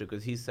ourselves to,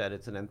 because he said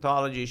it's an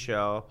anthology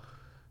show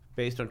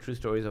based on true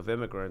stories of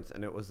immigrants,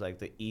 and it was like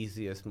the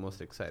easiest, most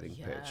exciting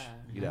pitch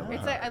you'd ever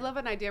heard. I love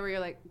an idea where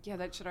you're like, yeah,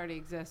 that should already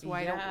exist.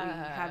 Why don't we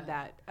have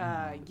that?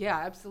 Yeah,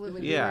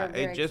 absolutely. Yeah, we were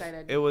very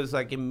excited. It was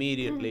like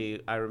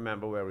immediately, I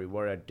remember where we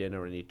were at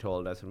dinner and he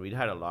told us, and we'd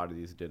had a lot of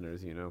these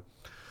dinners, you know.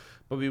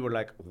 But we were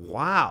like,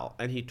 wow.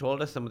 And he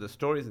told us some of the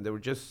stories, and they were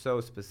just so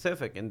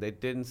specific, and they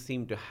didn't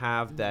seem to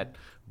have that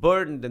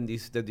burden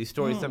that these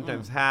stories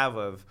sometimes have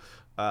of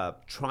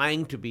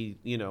trying to be,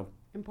 you know,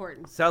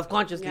 important,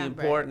 self-consciously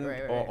important,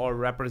 right. Or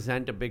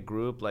represent a big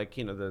group. Like,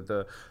 you know,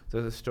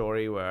 the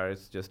story where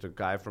it's just a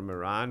guy from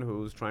Iran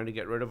who's trying to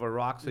get rid of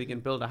Iraq so he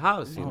can build a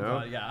house, you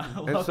know?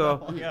 God, And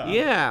so,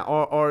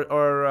 or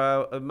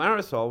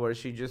Marisol, where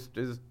she just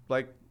is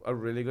like a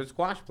really good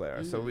squash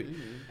player. So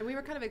and we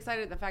were kind of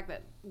excited at the fact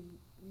that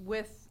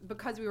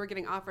because we were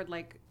getting offered,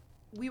 like,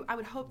 I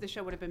would hope the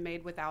show would have been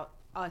made without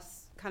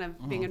us kind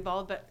of being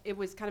involved, but it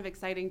was kind of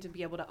exciting to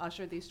be able to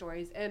usher these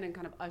stories in and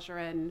kind of usher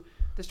in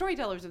the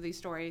storytellers of these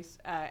stories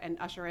and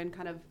usher in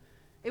kind of,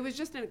 it was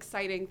just an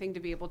exciting thing to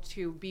be able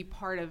to be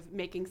part of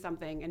making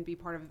something and be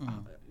part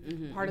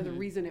of the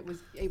reason it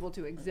was able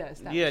to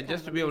exist. That was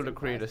just to be able to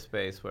create a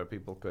space where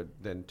people could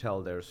then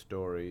tell their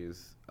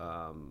stories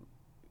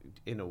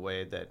in a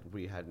way that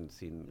we hadn't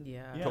seen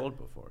told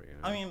before. You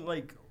know? I mean,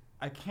 like,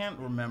 I can't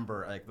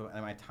remember, like,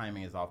 my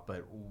timing is off,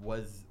 but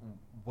was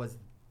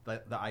the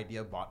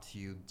idea brought to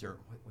you during,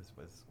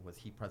 was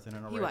he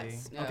president already? He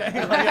was. Okay.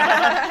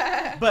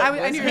 But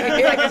I knew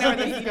I know where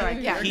this is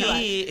going. Yeah.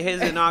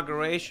 His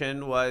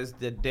inauguration was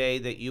the day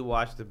that you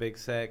watched The Big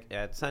Sick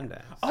at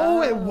Sundance.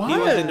 Oh, it was. He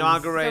was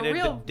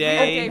inaugurated the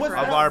day of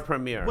our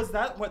premiere. Was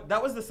that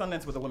that was the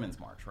Sundance with the Women's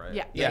March, right?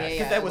 Yeah.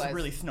 Because that was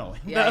really snowing.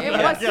 Yeah, it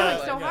was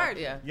snowing so hard.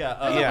 Yeah. It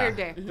was a weird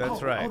day.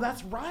 That's right. Oh,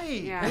 that's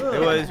right. Yeah. It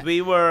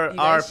was.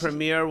 Our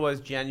premiere was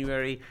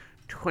January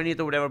 20th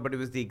or whatever, but it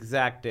was the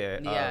exact day.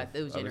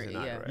 It was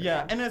January.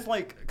 Yeah, and it's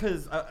like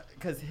because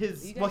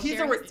his he's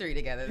already history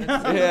together.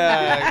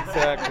 Yeah,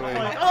 exactly.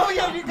 Like, oh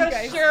yeah, you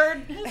guys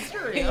shared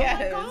history.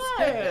 Yes. Oh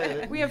my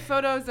God. We have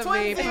photos of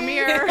Twinsies. the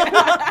premiere.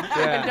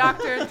 The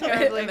doctor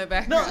terribly in the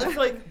background. No, it's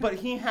like, but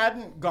he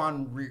hadn't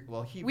gone.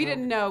 We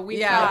didn't know. We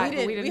Yeah,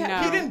 didn't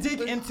know. He didn't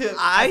dig into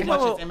I as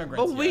much know, as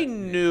immigrants. but we yet.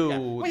 knew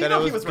Well, that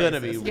it was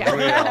gonna be racist.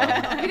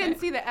 real. We didn't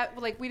see the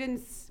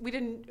we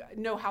didn't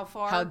know how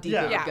far. How deep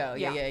it would go.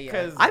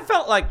 Yeah. I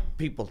felt like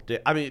people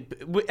did. I mean,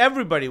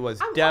 everybody was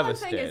devastated. All I'm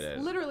saying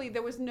is, literally,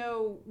 there was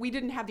we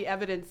didn't have the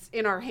evidence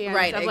in our hands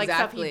Right, of like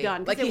stuff exactly. he'd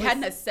done. Like he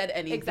hadn't said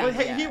anything.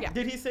 Exactly. But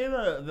did he say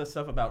the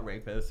stuff about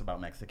rapists,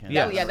 about Mexicans?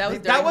 Yeah.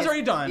 That was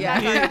already done.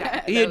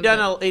 Yeah. He'd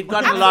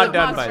gotten a lot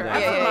done by then.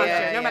 Absolute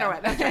monster, no matter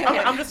what. That's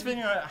right. I'm just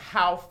figuring out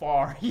how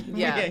far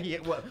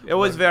It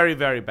was very,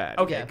 very bad.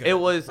 Okay, good. It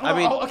was, I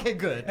mean, okay,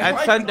 good.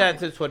 at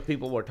Sundance, it's what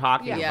people were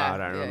talking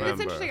about, I remember. It's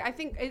interesting. I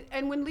think,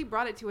 and when Lee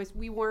brought it to us,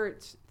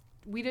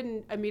 we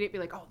didn't immediately be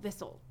like, oh, this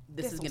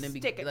is going to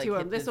stick it to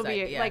him. This will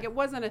be like, it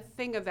wasn't a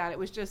thing of that. It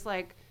was just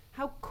like,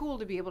 how cool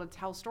to be able to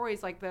tell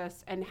stories like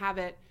this and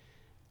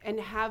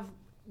have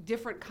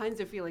different kinds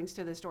of feelings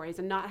to the stories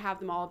and not have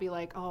them all be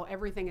like, oh,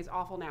 everything is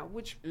awful now,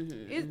 which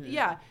is,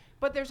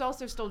 but there's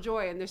also still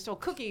joy, and there's still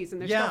cookies,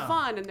 and there's Yeah. still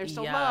fun, and there's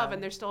still Yeah. love,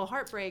 and there's still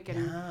heartbreak,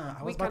 and I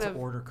we was about kind to of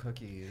order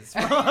cookies.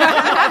 we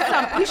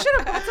should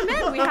have put some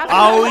in. We have to.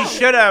 Oh, we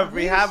should have.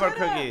 We have our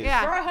cookies.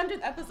 Yeah. For our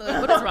 100th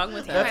episode, what is wrong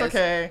with you? That's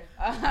okay.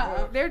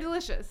 They're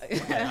delicious.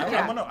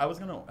 I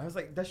was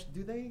like,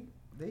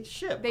 they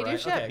ship. They right? do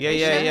ship. Okay. Yeah, They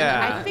yeah, ship.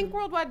 yeah. I think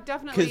worldwide,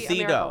 definitely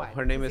Kizito. America-wide.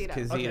 Her name is Kizito.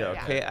 Kizito.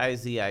 Okay, yeah.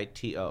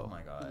 K-I-Z-I-T-O. Oh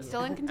my god.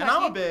 Still in And Kentucky.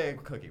 I'm a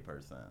big cookie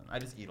person. I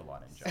just eat a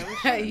lot in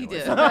general. You do.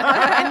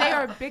 And they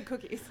are big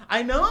cookies.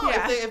 I know.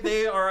 Yeah. If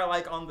they are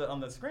like on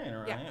the screen,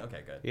 right? Yeah.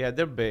 Okay, good. Yeah,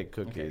 they're big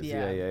cookies.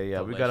 Okay.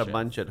 Yeah. We got a Delicious.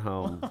 bunch at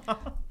home.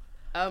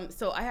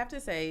 So I have to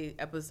say,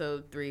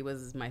 episode 3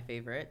 was my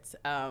favorite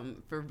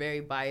for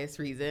very biased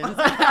reasons.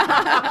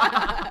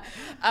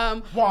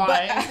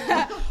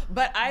 Why?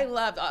 But I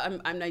loved.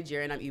 I'm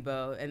Nigerian. I'm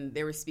Igbo, and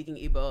they were speaking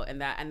Igbo,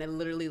 and it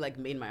literally like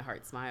made my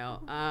heart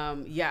smile.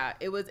 Yeah,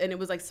 it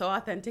was like so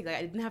authentic. Like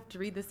I didn't have to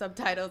read the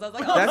subtitles. I was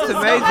like, oh, That's this is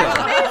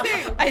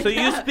amazing. amazing. So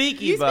you speak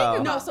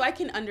Igbo. No, so I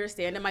can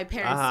understand it. My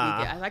parents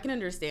speak it. I can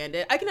understand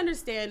it. I can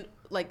understand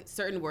like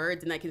certain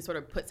words, and I can sort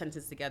of put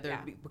sentences together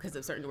because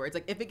of certain words.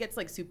 Like if it gets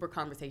like super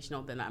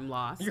conversational, then I'm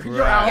lost.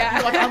 You're out. Yeah.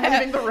 You're like, I'm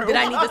leaving the room. Did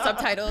I need the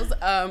subtitles?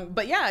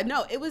 But yeah,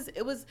 no, it was,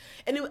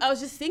 and I was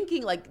just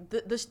thinking like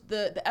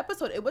the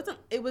episode.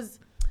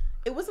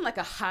 It wasn't like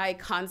a high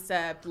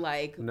concept,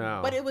 like, No.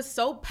 but it was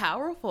so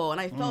powerful,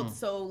 and I felt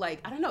so like,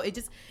 I don't know,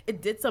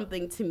 it did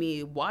something to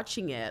me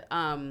watching it.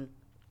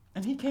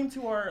 And he came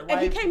to our.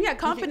 And he live- came,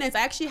 confidence. I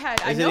actually had,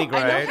 I Isn't know he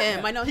great?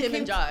 him. I know him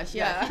and Josh.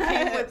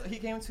 Yeah. He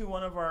came to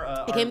one of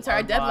our. He came to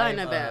our deadline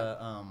event.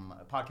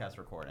 Podcast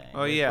recording.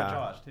 Oh, with yeah.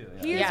 Josh too.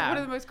 He is Yeah. one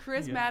of the most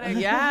charismatic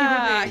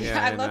Yeah, human beings.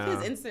 Yeah, I I love know.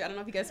 his Instagram. I don't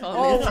know if you guys follow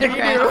Oh, him on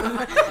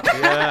Instagram.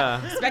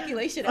 Yeah.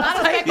 Speculation.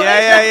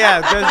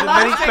 Yeah. There's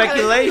many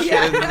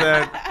speculations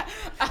that.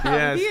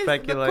 Yeah, He is the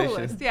speculation.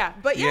 coolest. Yeah.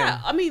 But yeah,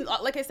 Yeah. I mean,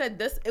 like I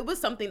said, it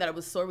was something that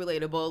was so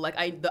relatable. Like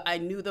I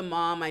knew the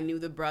mom, I knew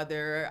the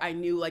brother, I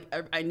knew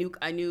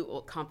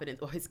Confidence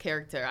or his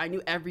character. I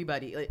knew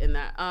everybody in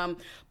that.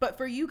 But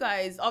for you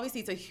guys,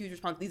 obviously, it's a huge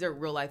responsibility. These are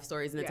real life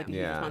stories, and it's a huge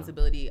Yeah.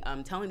 responsibility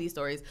telling these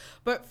stories.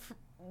 But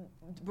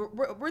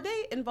were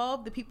they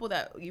involved? The people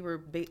that you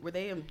were they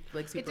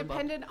like super It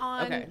depended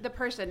involved? on the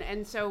person,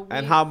 and so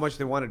And how much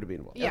they wanted to be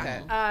involved.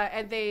 Yeah, Okay.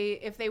 and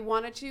if they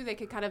wanted to, they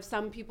could kind of.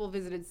 Some people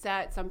visited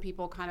set, some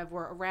people kind of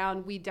were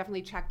around. We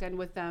definitely checked in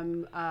with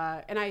them,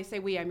 and I say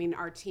we, I mean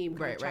our team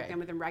kind of checked in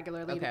with them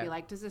regularly to be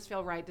like, does this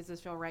feel right? Does this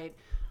feel right?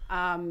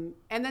 And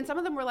then some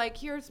of them were like,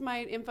 here's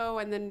my info,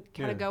 and then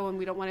kind of go, and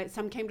we don't want it.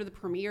 Some came to the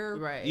premiere,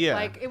 Right. Yeah.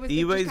 Like it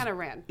just kind of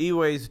ran.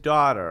 Iwe's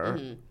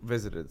daughter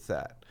visited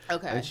set.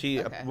 Okay. And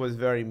she Okay. was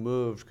very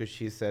moved because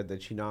she said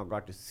that she now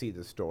got to see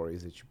the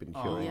stories that you've been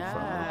hearing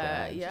from her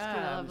dad.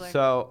 Yeah. Lovely.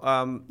 So,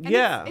 And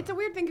yeah. it's a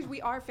weird thing because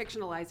we are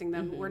fictionalizing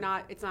them. We're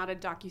not. It's not a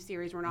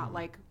docu-series. We're not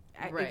like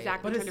Right.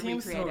 exactly But trying it to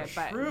seems recreate so it.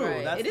 But true.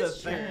 Right. That's It the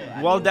is true. thing.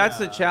 I Well, mean, that's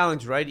the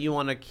challenge, right? You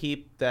want to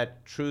keep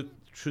that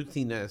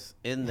truthiness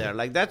in there.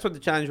 Like that's what the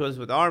challenge was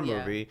with our Yeah.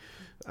 movie.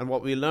 And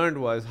what we learned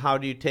was how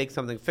do you take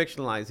something,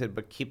 fictionalize it,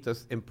 but keep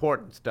this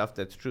important stuff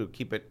that's true,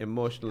 keep it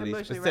emotionally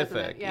specific.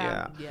 resonant,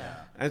 yeah. Yeah.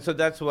 And so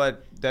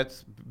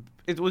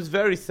it was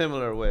very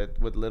similar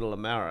with Little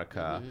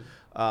America.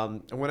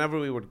 Whenever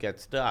we would get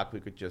stuck,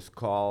 we could just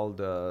call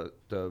the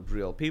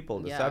real people,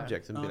 the Yeah.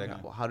 subjects, and be Okay.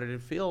 like, well, how did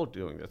it feel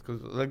doing this?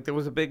 Because like there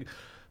was a big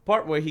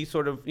part where he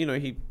sort of,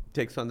 he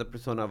takes on the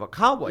persona of a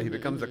cowboy. He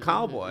becomes a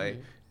cowboy,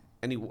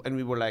 and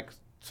we were like,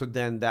 so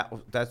then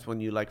that's when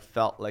you like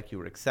felt like you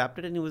were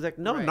accepted, and he was like,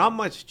 no, Right. not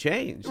much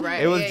changed.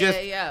 Right, It was yeah,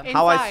 just yeah, yeah.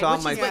 how I Inside, saw which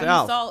is what you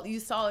myself. You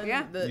saw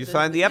in the You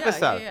saw in the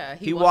episode. Yeah.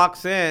 He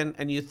walks in,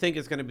 and you think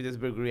it's going to be this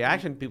big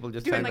reaction. People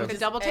just doing kind like of the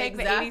double take,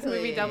 the 80s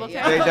movie double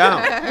take. They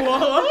don't.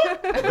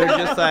 They're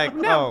just like,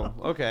 oh,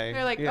 okay.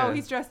 They're like, yeah. oh,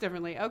 he's dressed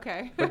differently.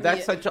 Okay. But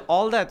that's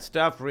all that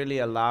stuff really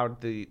allowed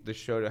the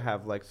show to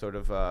have like sort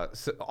of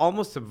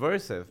almost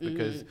subversive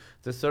because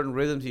there's certain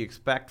rhythms you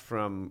expect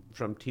from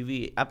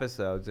TV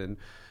episodes, and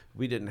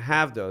we didn't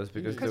have those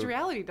because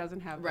reality doesn't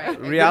have Right.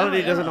 that. reality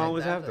Yeah, doesn't yeah,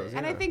 always have exactly. those.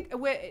 And I yeah.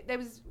 think there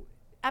was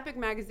Epic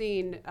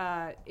Magazine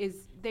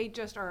they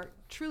just are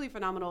truly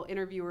phenomenal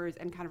interviewers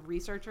and kind of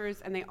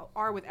researchers, and they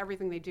are with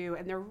everything they do,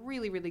 and they're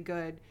really, really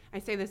good. I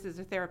say this as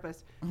a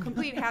therapist.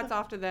 Complete hats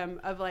off to them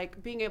of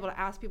like being able to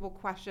ask people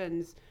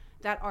questions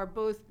that are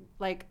both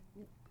like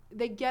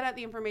they get at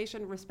the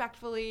information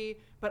respectfully,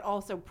 but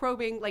also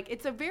probing. Like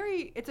it's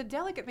a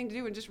delicate thing to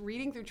do, and just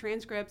reading through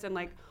transcripts and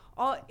like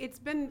it's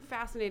been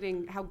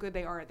fascinating how good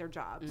they are at their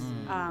jobs.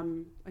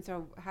 And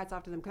so hats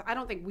off to them. 'Cause I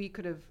don't think we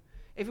could have.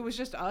 If it was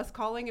just us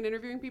calling and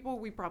interviewing people,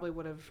 we probably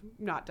would have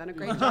not done a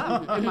great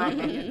job, in my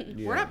opinion.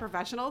 Yeah. We're not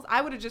professionals.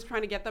 I would have just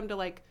trying to get them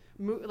to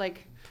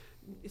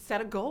set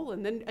a goal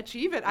and then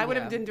achieve it. I would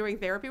have been doing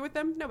therapy with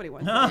them. Nobody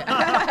wants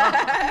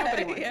that.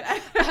 Nobody wants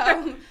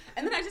that.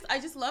 And then I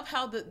just love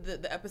how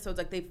the episodes,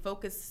 like, they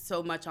focus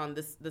so much on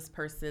this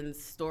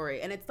person's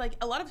story, and it's like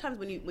a lot of times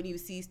when you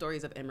see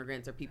stories of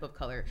immigrants or people of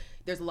color,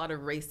 there's a lot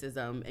of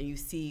racism, and you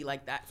see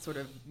like that sort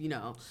of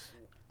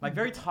like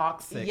very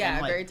toxic. Yeah,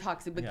 and, like, very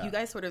toxic. But yeah. you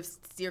guys sort of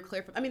steer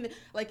clear from. I mean,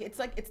 like it's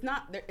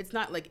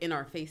not like in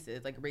our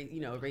faces, like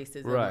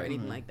racism or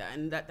anything like that.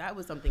 And that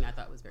was something I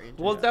thought was very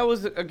interesting. Well, that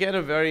was again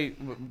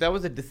that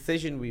was a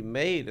decision we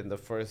made in the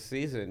first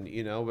season,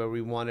 where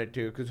we wanted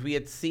to, because we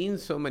had seen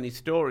so many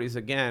stories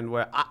again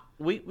where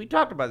we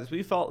talked about this.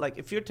 We felt like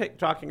if you're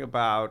talking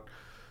about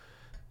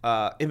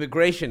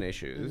immigration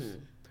issues,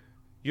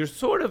 you're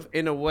sort of,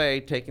 in a way,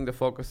 taking the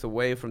focus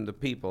away from the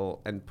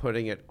people and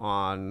putting it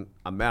on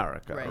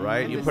America,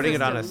 right? And you're putting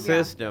it on a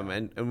system,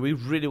 and we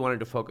really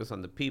wanted to focus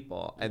on the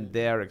people and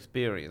their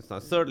experience. Now,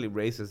 certainly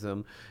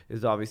racism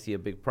is obviously a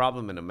big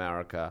problem in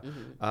America.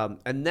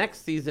 And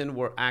next season,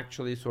 we're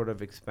actually sort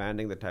of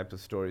expanding the types of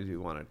stories we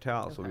want to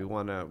tell. So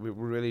we're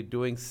really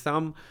doing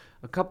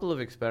a couple of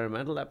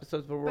experimental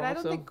episodes, but I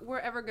don't think we're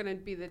ever going to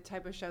be the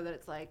type of show that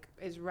it's like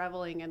is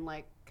reveling in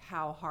like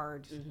how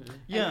hard and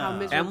how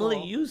miserable.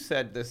 Emily, you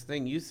said this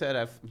thing. You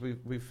said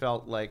we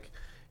felt like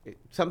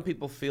some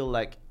people feel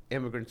like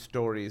immigrant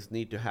stories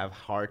need to have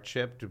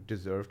hardship to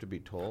deserve to be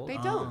told. They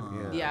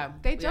don't. Yeah,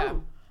 they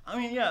don't. I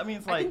mean,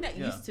 it's like I think that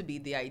used to be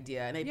the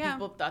idea, and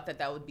people thought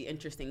that would be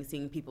interesting,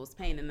 seeing people's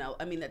pain. And now,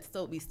 I mean,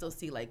 we still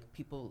see like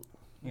people.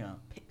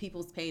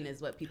 People's pain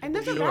is what people. And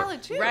those are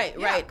valid too. Right,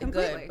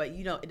 completely. good. But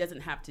it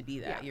doesn't have to be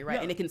that. You're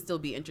right, and it can still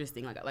be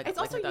interesting. Like it's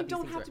also you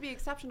don't have to be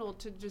exceptional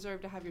to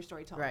deserve to have your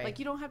story told. Right. Like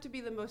you don't have to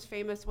be the most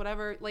famous,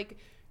 whatever. Like,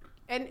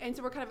 and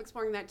so we're kind of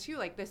exploring that too.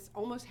 Like this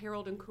almost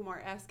Harold and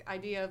Kumar-esque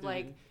idea of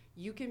like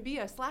you can be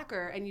a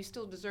slacker and you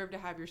still deserve to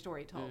have your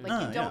story told.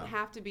 Like you don't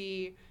have to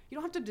be. You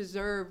don't have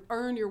to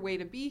earn your way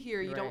to be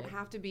here. You don't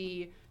have to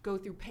go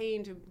through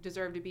pain to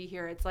deserve to be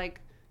here. It's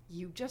like.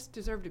 You just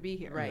deserve to be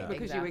here,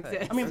 because you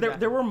exist. I mean,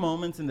 there were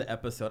moments in the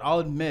episode. I'll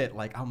admit,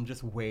 like I'm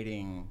just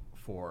waiting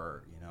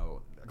for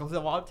because a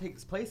lot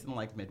takes place in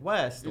like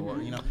Midwest or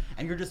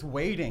and you're just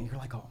waiting. You're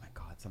like, oh my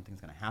God, something's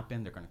gonna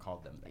happen. They're gonna call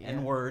them the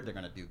N-word. They're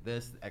gonna do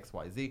this X,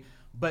 Y, Z.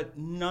 But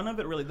none of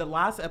it really. The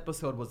last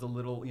episode was a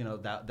little,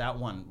 that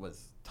one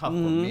was tough for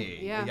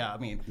me. I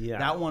mean,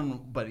 that one,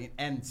 but it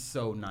ends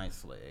so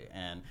nicely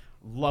and.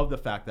 Love the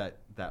fact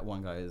that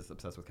one guy is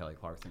obsessed with Kelly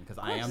Clarkson because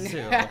I am too.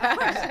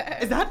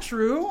 Is that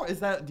true?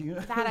 Do you?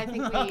 That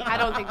I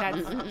don't think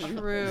that's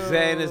true.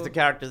 Zayn is the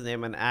character's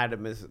name, and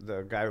Adam is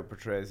the guy who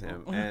portrays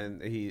him,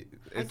 and he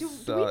is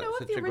such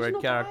a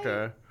great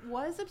character.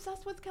 Was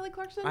obsessed with Kelly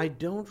Clarkson? I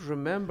don't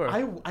remember.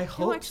 I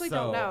hope actually so.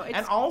 don't know.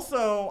 And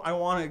also, I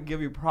want to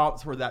give you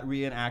props for that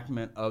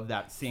reenactment of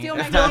that scene. Steel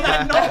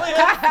Magnolia.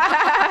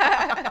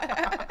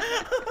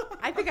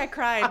 I think I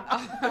cried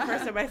the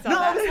first time I saw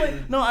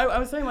that. I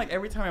was saying like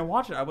every time I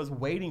watch it, I was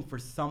waiting for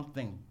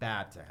something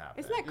bad to happen.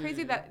 Isn't that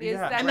crazy? That's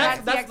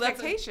the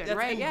expectation, that's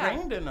right?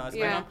 ingrained in us.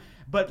 Yeah.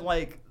 But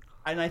like.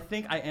 And I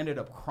think I ended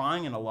up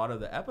crying in a lot of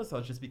the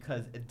episodes just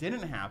because it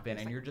didn't happen,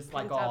 and you're just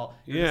like oh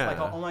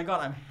my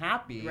God, I'm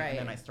happy, and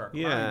then I start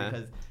crying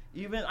because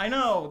I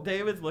know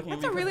David's looking.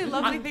 That's at me. That's a really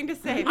lovely thing to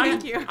say.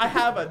 Thank you. I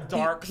have a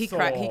dark soul.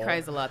 He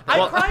cries a lot. Though.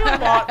 I cry a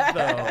lot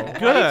though.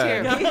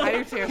 Good.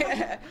 I do too.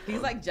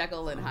 He's like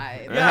Jekyll and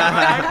Hyde.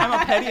 Yeah,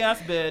 I'm a petty ass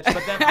bitch,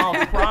 but then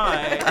I'll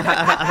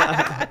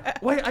cry.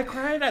 Wait, I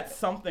cried at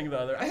something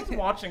though. I was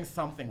watching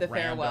something. The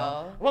random.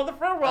 Farewell. Well, the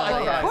Farewell. Oh, I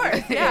of cried.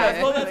 course.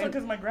 Yeah. Well, that's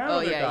because my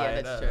grandmother died.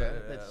 Yeah, that's true.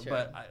 That's true.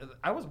 But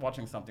I was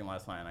watching something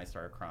last night and I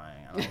started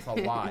crying. I don't know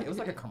why. It was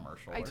like a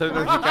commercial. So you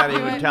can't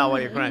even tell why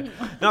you're crying.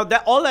 Now,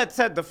 all that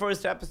said, the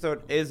first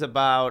episode is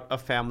about a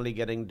family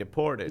getting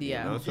deported.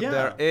 Yeah. So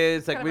there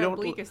is like kind we of don't.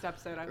 The bleakest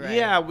episode I've read.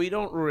 Yeah, we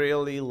don't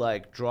really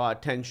like draw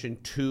attention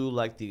to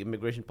like the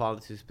immigration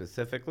policy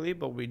specifically,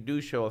 but we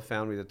do show a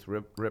family that's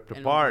ripped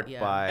apart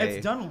by.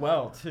 It's done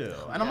well too,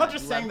 and I'm not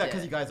just saying that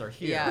because you guys are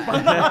here.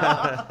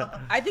 Yeah.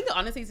 I think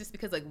honestly, it's just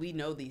because like we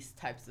know these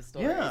types of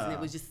stories,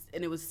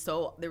 and it was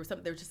so there was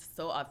just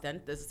so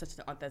authentic. There's such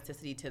an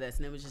authenticity to this,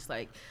 and it was just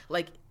like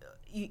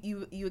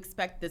you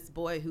expect this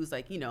boy who's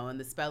like in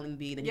the spelling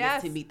bee, and he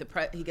gets to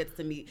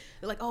meet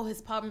they're like, oh,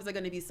 his problems are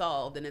going to be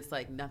solved, and it's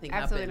like nothing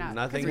Absolutely happens.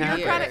 not. Nothing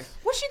happens.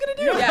 What's she going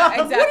to do? Yeah,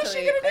 exactly. What is she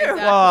going to do?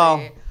 Exactly.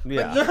 Well,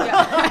 yeah.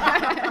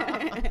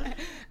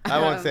 I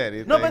won't say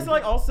anything. No, but it's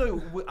like also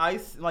no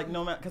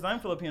matter because I'm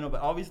Filipino,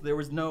 but obviously there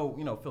was no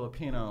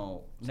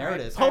Filipino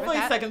narratives. Hopefully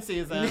second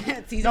season.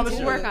 Season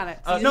 2. Work on it.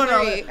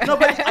 No,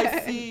 but I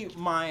see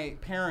my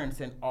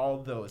parents in all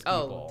those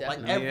people. Oh, like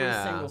definitely.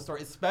 every single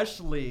story,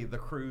 especially the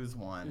cruise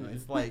one.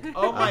 It's like,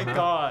 oh my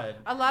God.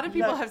 A lot of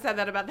people have said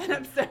that about that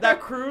episode. That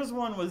cruise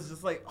one was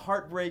just like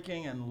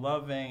heartbreaking and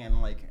loving,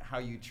 and like how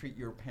you treat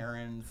your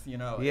parents,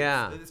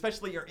 Yeah.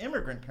 especially your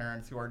immigrant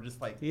parents who are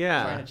just like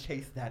trying to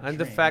chase that and train.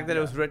 the fact that it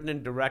was written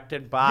and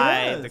directed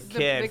by the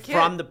kid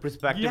from the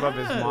perspective of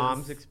his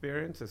mom's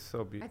experience is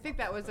so beautiful. I think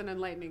that was an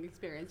enlightening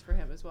experience for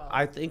him as well.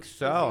 I think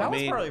so. That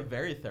was probably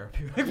very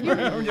therapeutic. I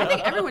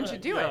think everyone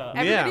should do it.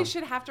 Everybody Yeah.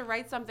 should have to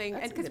write something,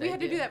 That's and a because good we had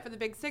to do idea. that for The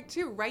Big Sick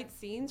too. Write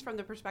scenes from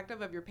the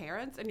perspective of your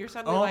parents, and you're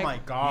suddenly Oh like, my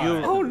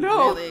God. oh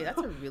no, Really,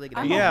 that's a really good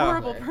I'm idea. a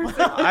horrible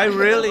person.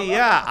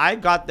 I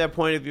got their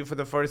point of view for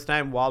the first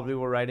time while we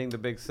were writing The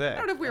Big Sick. I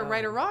don't know if we were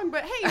right or wrong,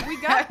 but hey,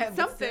 we got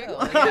something.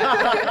 Still,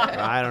 yeah.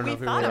 I don't know We if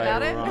we thought were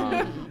about right it. or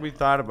wrong. We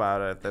thought forgot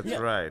about it. That's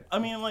right. I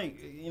mean, like,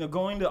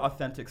 going to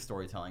authentic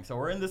storytelling. So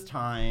we're in this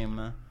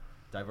time,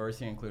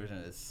 diversity and inclusion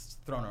is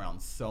thrown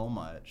around so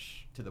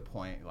much to the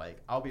point, like,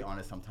 I'll be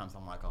honest, sometimes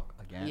I'm like, oh,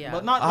 again. Yeah.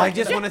 But not I like,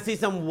 just want to see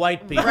some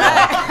white people. when are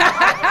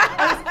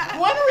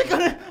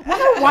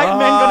white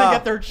men gonna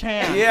get their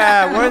chance?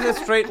 Yeah, where's the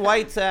straight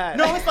whites at?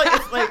 No, it's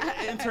like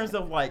in terms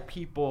of like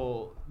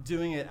people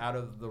doing it out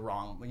of the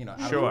wrong, out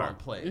of the wrong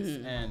place.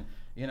 Mm-hmm. And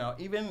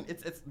even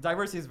it's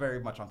diversity is very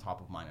much on top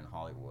of mind in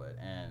Hollywood,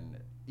 and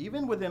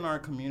even within our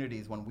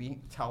communities when we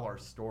tell our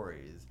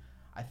stories,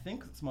 I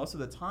think most of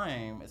the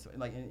time, it's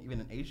like even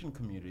in Asian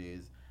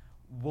communities,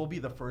 we'll be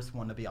the first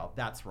one to be out.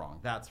 That's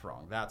wrong. That's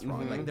wrong. That's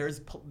wrong. Like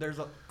there's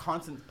a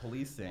constant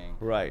policing.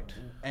 Right.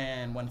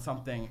 And when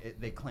something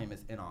they claim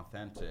is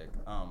inauthentic,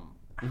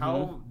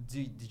 how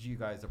did you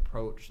guys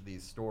approach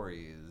these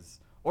stories,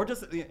 or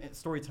just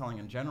storytelling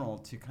in general,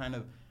 to kind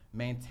of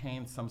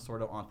maintain some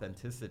sort of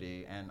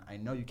authenticity? And I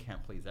know you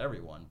can't please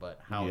everyone,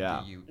 but how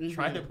do you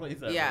try to please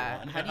everyone?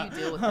 Yeah. How do you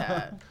deal with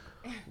that?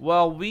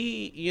 Well,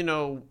 we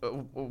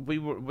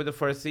were with the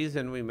first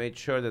season. We made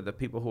sure that the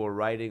people who were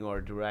writing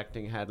or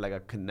directing had like a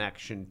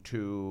connection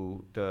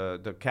to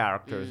the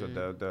characters or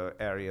the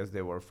areas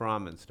they were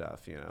from and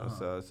stuff.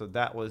 So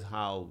that was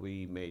how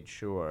we made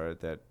sure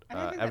that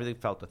everything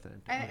felt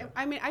authentic.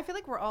 I mean, I feel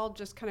like we're all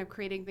just kind of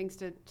creating things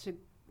to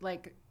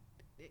like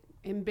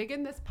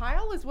embiggen this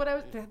pile is what I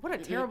was. What a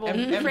terrible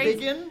phrase.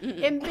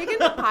 Embiggen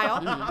the pile,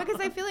 because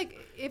I feel like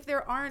if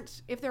there are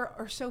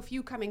so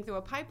few coming through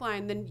a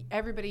pipeline, then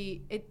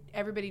everybody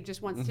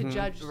just wants to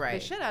judge the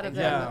shit out of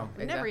them.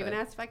 Yeah. Never even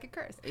asked if I could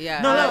curse.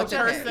 Yeah. No,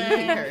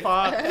 cursing,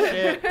 fuck,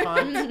 shit,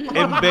 cunt.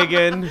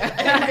 Embiggen.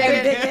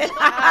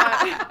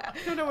 I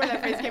don't know where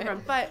that phrase came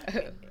from,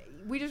 but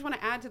we just want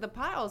to add to the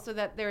pile so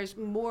that there's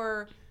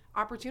more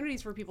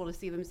opportunities for people to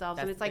see themselves.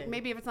 And it's like,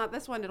 maybe if it's not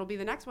this one, it'll be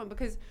the next one,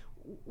 because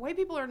white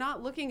people are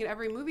not looking at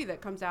every movie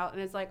that comes out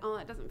and it's like, oh,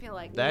 that doesn't feel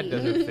like that me.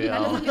 doesn't feel That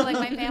doesn't feel like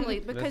my family,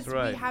 because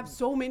right. we have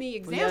so many to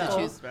examples.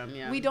 choose from,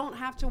 We don't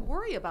have to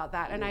worry about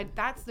that. And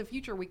that's the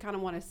future we kind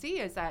of want to see,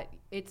 is that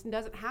it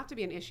doesn't have to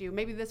be an issue.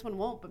 Maybe this one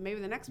won't, but maybe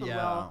the next one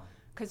will,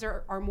 because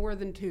there are more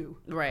than two.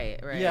 Right.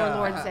 Yeah. For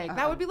Lord's sake.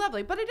 That would be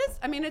lovely. But it is,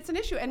 I mean, it's an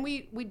issue. And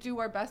we do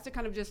our best to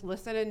kind of just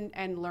listen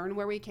and learn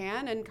where we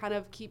can, and kind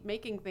of keep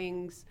making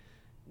things,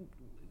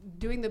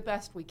 doing the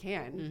best we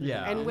can.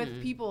 Yeah. And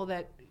with people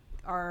that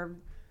are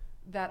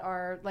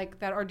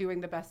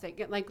doing the best they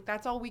can. Like,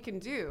 that's all we can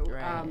do.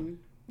 Right.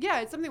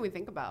 Yeah, it's something we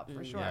think about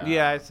for sure.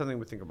 Yeah, it's something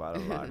we think about a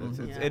lot.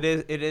 It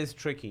is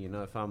tricky,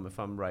 if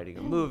I'm writing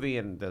a movie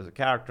and there's a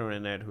character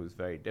in it who's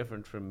very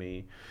different from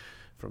me,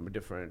 from a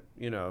different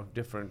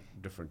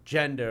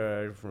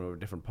gender, from a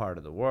different part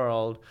of the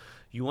world.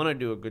 You want to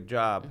do a good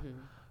job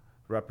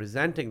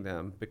representing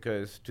them,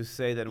 because to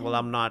say that, well,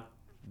 I'm not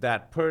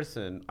that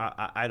person,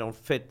 I don't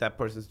fit that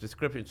person's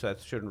description, so I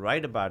shouldn't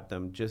write about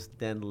them, just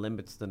then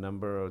limits the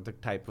number or the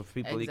type of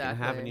people you can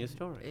have in your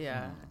story.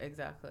 Yeah,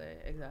 exactly.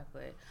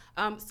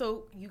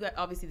 So you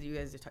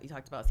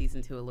talked about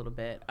season 2 a little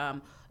bit.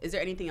 Is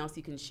there anything else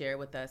you can share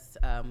with us?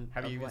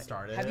 Have you even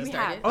started? Have you We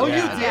started? have. Oh, Yeah.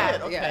 you did? Yeah.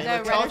 Okay. Yeah.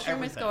 The Tell writer's us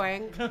room is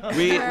everything.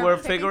 going. We're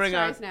picking figuring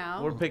out. stories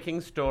now. We're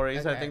picking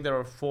stories. I Okay. think there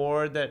are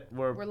 4 that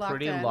were We're locked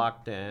pretty in.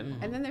 locked in.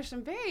 And then there's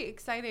some very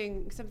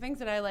exciting, some things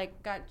that I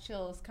got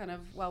chills kind of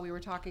while we were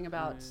talking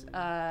about.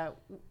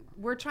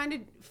 We're trying to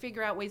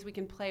figure out ways we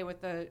can play with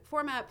the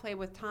format, play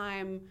with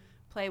time,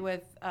 play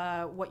with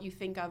what you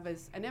think of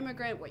as an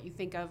immigrant, what you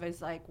think of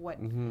as what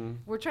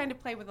we're trying to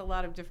play with a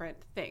lot of different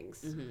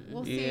things.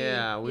 We'll see.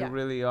 Yeah, we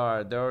really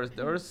are. There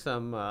are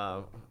some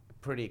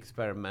pretty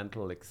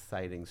experimental,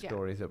 exciting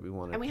stories that we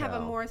want to tell. And we have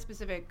a more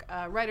specific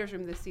writer's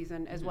room this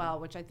season as well,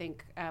 which I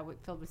think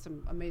filled with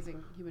some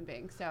amazing human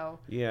beings. So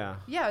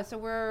so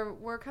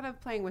we're kind of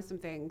playing with some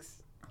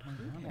things.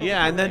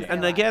 Yeah,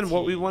 and again,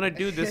 what we want to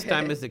do this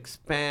time is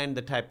expand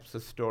the types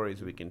of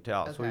stories we can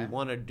tell. So we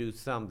want to do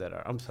some that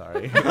are. I'm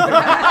sorry,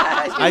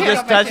 I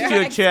just touched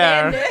your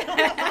chair.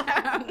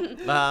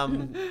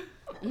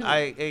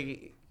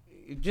 I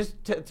just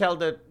tell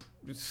that.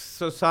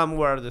 So some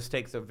where the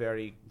stakes are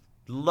very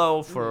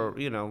low for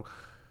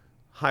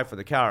high for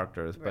the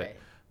characters,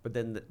 but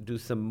then do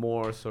some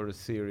more sort of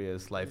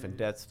serious life and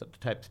death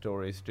type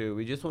stories too.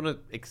 We just want to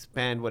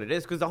expand what it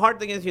is, because the hard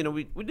thing is,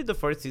 we did the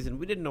first season,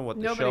 we didn't know what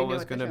the show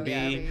was going to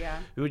be.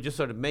 We were just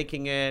sort of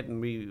making it,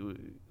 and we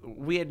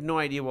had no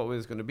idea what it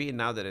was going to be. And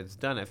now that it's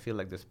done, I feel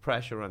like there's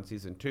pressure on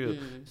season 2,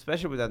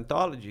 especially with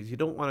anthologies. You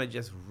don't want to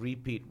just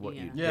repeat what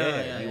you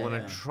did. You want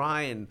to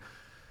try and.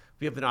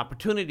 We have an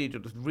opportunity to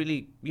just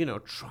really,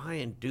 try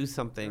and do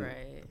something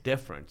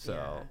different.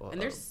 So, and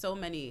there's so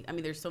many. I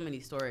mean, there's so many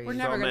stories. We're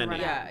never going to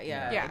run out.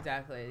 Yeah,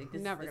 exactly.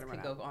 This Never gonna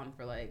could run go on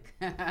for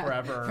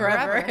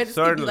forever. It's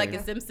gonna be like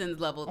a Simpsons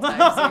level type.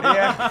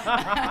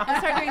 I'll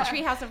start doing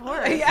Treehouse of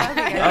Horror. Oh yeah.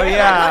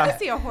 I'd love to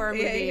see a horror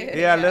movie.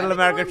 Yeah, Little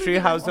America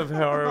Treehouse of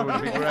Horror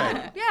would be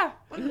great. Yeah.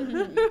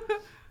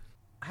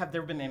 have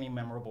there been any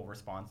memorable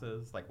responses?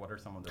 Like, what are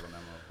some of the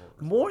memorable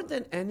responses? More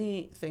than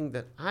anything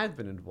that I've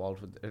been involved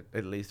with,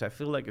 at least, I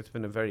feel like it's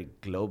been a very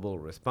global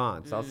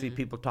response. I'll see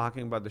people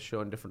talking about the show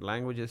in different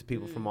languages.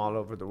 People from all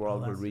over the world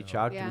will reach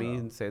out to me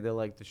and say they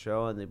like the show,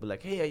 and they'll be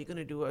like, "Hey, are you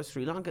going to do a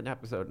Sri Lankan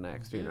episode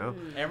next?" You know,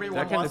 Everyone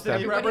kind wants of to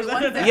be stuff.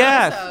 represented.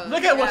 Yes.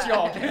 Look at what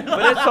y'all do.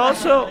 But it's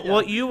also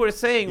what you were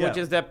saying, which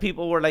is that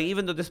people were like,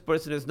 even though this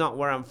person is not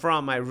where I'm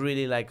from, I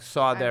really like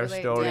saw their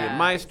relate, story yeah, in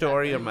my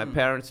story or exactly. my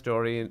parents'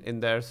 story in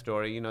their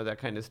story, that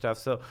kind of stuff.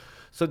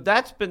 So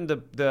that's been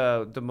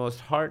the most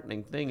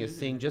heartening thing is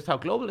seeing just how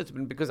global it's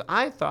been, because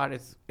I thought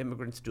it's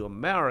immigrants to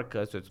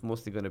America, so it's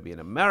mostly going to be an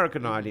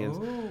American audience,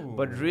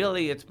 but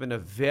really it's been a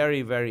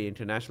very, very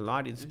international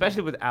audience,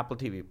 especially with Apple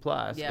TV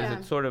Plus, because Yeah.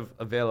 it's sort of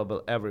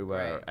available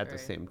everywhere Right, at the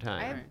right. same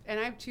time. I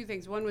have two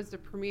things. One was the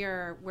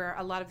premiere where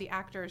a lot of the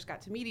actors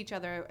got to meet each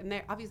other, and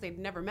they obviously they'd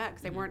never met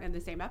because they weren't in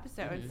the same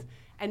episodes.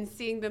 And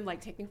seeing them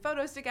like taking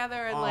photos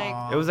together and like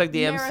It was like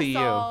the MCU.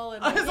 Marisol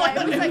and, it was like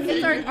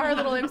it's our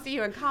little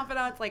MCU and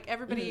confidants. Like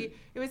everybody,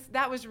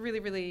 that was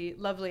really, really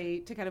lovely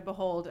to kind of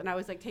behold. And I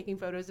was like taking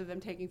photos of them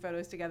taking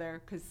photos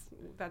together because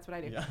that's what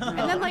I do. Yeah. And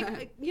then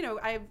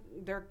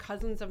there are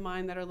cousins of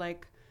mine that are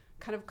like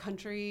kind of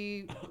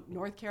country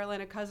North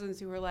Carolina cousins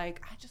who were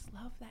like, I just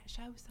love that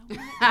show so much.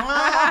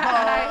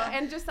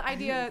 and just the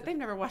idea, they've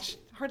never watched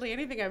hardly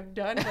anything I've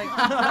done. Like,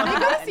 they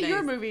go to see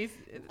your movies.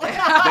 They do.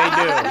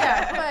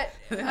 Yeah,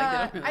 but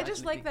I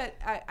just like that.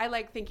 I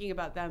like thinking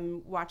about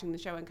them watching the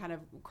show and kind of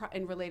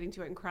and relating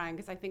to it and crying,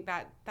 because I think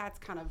that's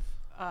kind of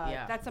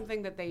that's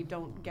something that they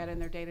don't get in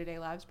their day-to-day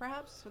lives,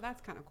 perhaps. So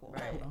that's kind of cool.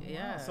 Right.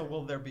 Yeah. So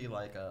will there be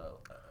like a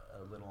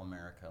Little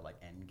America like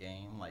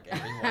Endgame? Like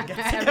everyone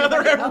gets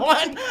together at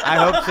one? I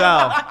hope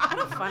so.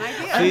 What a fun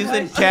idea.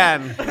 Season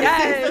 10.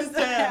 Yes. It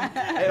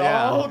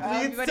Yeah. all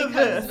leads Everybody to comes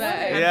this.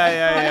 back.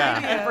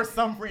 Yeah. And for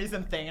some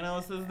reason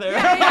Thanos is there.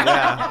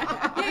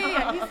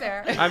 Yeah. He's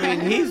there. I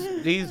mean,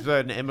 he's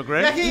an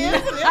immigrant. Yeah, he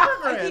is an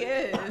immigrant. He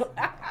is.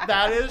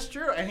 That is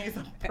true, and he's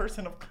a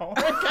person of color.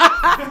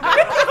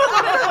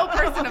 Literal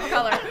person of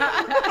color.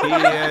 He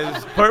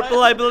is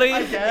purple, I believe.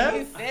 I guess.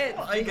 He fits.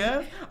 I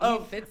guess. He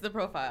fits the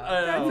profile.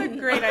 That's a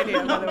great idea,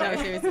 by the No, way.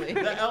 seriously.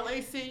 The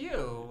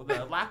LACU,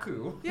 the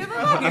LACU.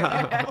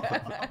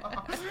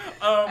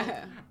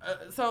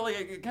 So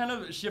like kind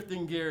of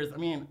shifting gears. I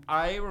mean,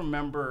 I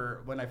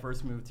remember when I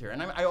first moved here,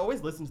 and I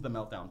always listened to the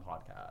Meltdown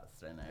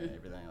podcast and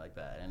everything like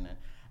that, and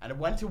I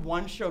went to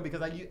one show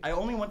because I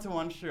only went to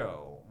one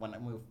show when I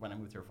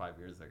moved here 5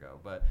 years ago.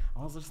 But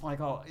I was just like,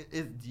 oh,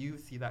 do you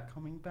see that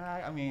coming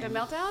back? I mean, The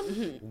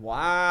Meltdown?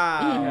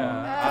 Wow.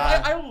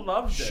 yeah. I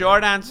loved it.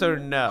 Short answer,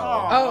 no.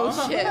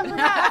 Oh shit.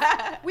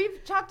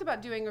 We've talked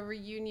about doing a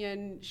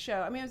reunion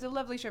show. I mean, it was a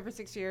lovely show for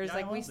 6 years. Yeah, I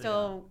Like, we loved it,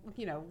 still,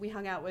 we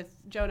hung out with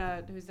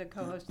Jonah, who's the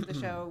co-host of the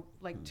show,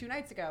 like 2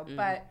 nights ago.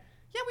 But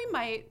yeah,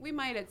 we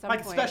might at some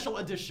Like point. special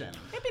edition.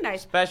 It'd be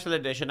nice. Special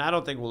edition. I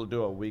don't think we'll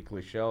do a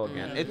weekly show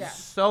again. It's Yeah.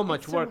 so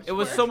much so work. much It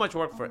was work. so much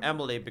work for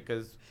Emily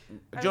because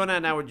Jonah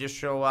and I would just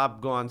show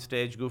up, go on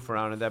stage, goof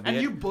around, and that'd be And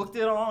it. you booked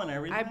it all and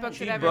everything? I booked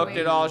She it every booked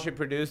week. it all. She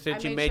produced it. I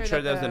She made made sure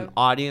sure that there's an the-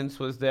 audience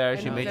was there.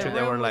 She And made the sure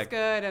there were room like was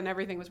good and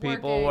everything was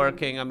people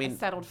working. I mean, I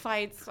settled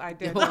fights. I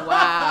did. Wow.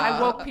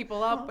 I woke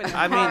people up in their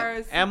I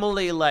cars. mean,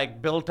 Emily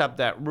like built up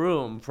that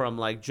room from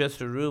like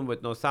just a room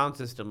with no sound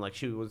system. Like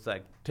she was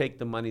like take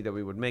the money that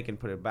we would make and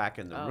put it back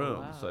in the Oh, room.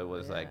 wow. So it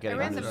was Yeah. like I getting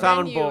ran on the the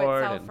venue soundboard.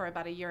 itself And for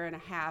about a year and a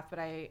half,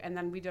 and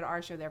then we did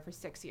our show there for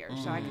 6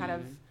 years. So I kind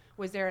of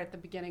was there at the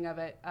beginning of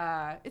it.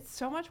 It's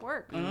so much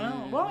work.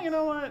 Well, you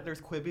know what?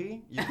 There's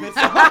Quibi. You could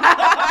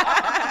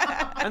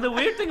And the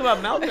weird thing about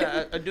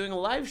Meltdown, doing a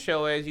live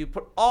show is you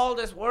put all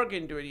this work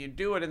into it, you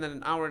do it, and then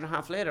an hour and a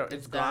half later,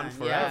 it's gone done.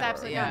 forever. Yeah. It's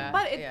absolutely Yeah.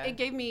 fun. But Yeah. it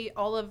gave me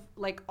all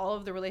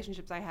of the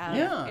relationships I have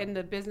Yeah. in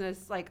the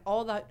business. Like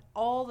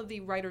all of the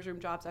writers' room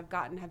jobs I've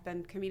gotten have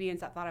been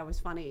comedians that thought I was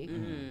funny,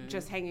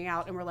 just hanging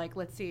out, and we're like,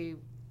 let's see,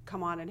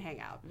 come on and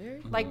hang out.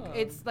 Very Like cool.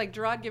 it's like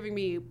Gerard giving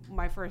me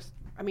my first.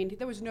 I mean,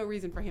 there was no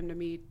reason for him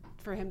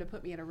to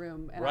put me in a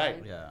room. And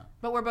Right. Yeah.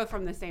 But we're both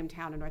from the same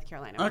town in North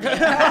Carolina. Okay.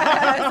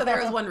 So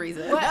there was one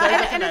reason. Well,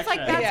 and it's like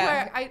that's Yeah.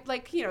 where I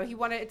like he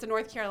wanted it's a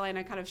North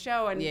Carolina kind of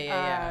show and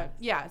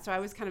Yeah. so I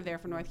was kind of there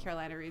for North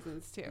Carolina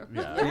reasons too.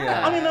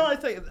 Yeah. I mean, no, I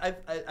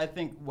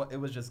think it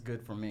was just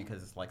good for me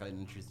because it's like an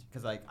interest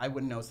because like I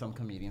would know some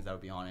comedians that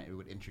would be on it. It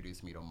would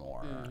introduce me to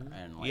more.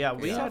 And like, Yeah,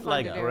 we so had fun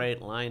like to do. great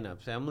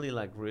lineups. Emily,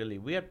 like really,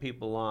 we had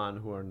people on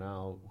who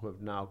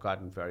have now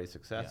gotten very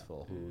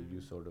successful. Who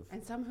you sort of.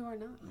 And some who are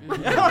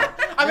not.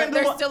 I mean,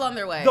 they're the one- still on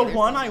their way. The They're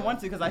one still I on went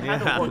to because I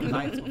had Yeah. to work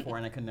nights before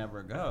and I could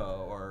never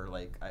go, or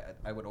like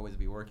I would always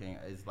be working.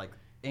 Is like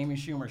Amy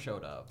Schumer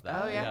showed up.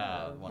 Oh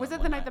yeah. one- Was it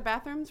one the night the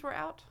bathrooms were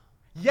out?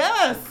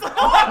 Yes.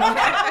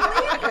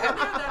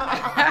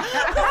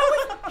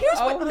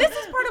 This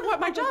is part of what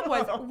my job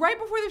was. Right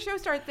before the show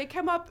starts,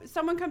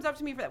 someone comes up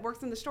to me that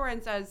works in the store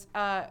and says,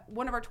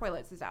 one of our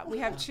toilets is out. We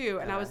have 2.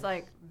 And I was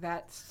like,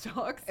 that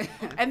sucks.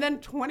 And then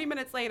 20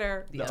 minutes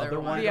later, The other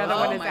one is Oh out. my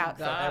So everyone God.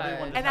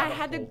 just And I to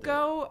had to hold it.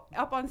 go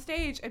up on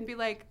stage and be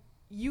like,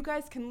 you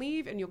guys can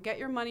leave and you'll get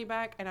your money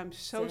back. And I'm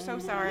so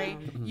sorry.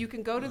 You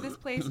can go to this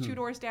place 2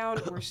 doors down.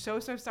 We're so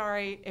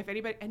sorry. If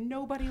anybody, and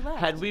nobody left.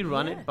 Had we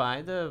run it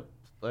by the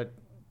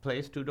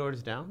place 2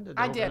 doors down?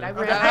 I did. I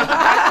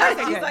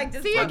ran. She's like,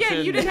 see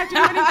again. You didn't have to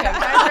do anything.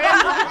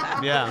 I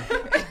ran.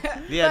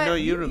 Yeah. No,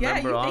 you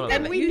remember you all think of that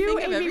And it. we You knew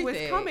think of Amy was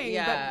everything, coming,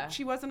 yeah. but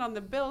she wasn't on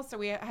the bill, so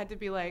we had to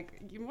be like,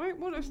 you might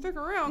want to stick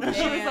around, because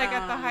she was like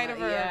at the height of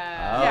her.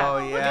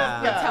 Oh, We're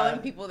yeah. telling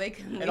people they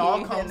can leave. It all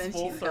and comes then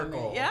full she's circle.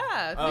 coming.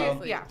 Yeah,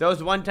 seriously. Yeah. There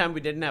was one time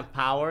we didn't have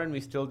power and we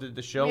still did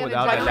the show We had a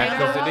without generator.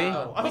 electricity.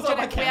 I was We on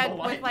my did it we had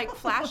candlelight. with like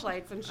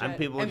flashlights and shit. And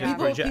people And just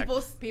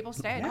project. people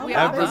stayed. Yeah. We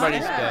all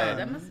Everybody stayed. stayed.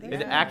 That must- It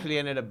yeah. actually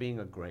ended up being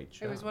a great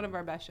show. It was one of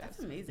our best shows. That's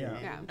amazing.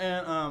 Yeah. Yeah.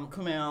 And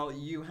Kumail,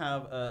 you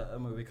have a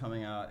movie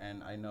coming out,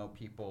 and I know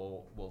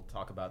people will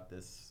talk about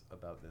this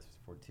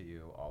to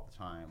you all the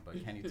time.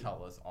 But can you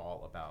tell us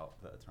all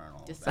about the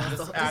Eternals? Just tell us the-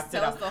 just act it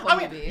tell us out. the whole I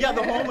mean, movie. yeah,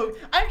 the whole movie.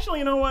 Actually,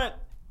 you know what?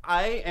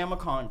 I am a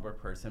comic book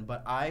person,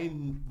 but I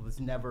was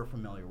never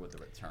familiar with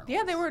the Eternals.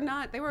 Yeah, they were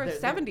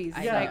 70s.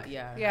 I Yeah. know,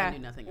 yeah. Yeah. I knew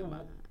nothing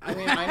about it. I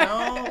mean, I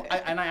know,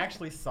 and I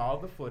actually saw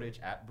the footage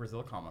at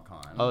Brazil Comic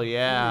Con. Oh,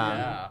 yeah.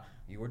 Yeah.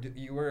 You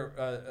were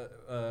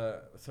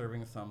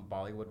serving some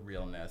Bollywood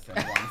realness in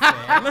one scene.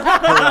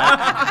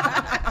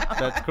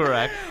 That's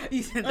correct.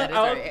 You said that is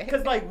right.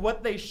 Because like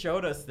what they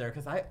showed us there,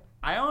 because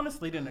I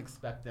honestly didn't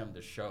expect them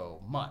to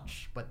show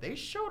much, but they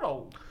showed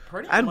a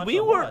pretty And much we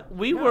a were, lot.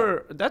 we Yeah.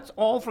 were, that's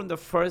all from the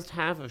first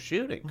half of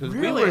shooting. Because we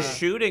Really? were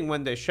shooting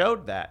when they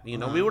showed that. You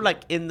know, we were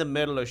like in the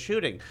middle of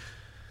shooting.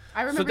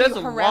 I remember there's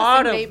you a lot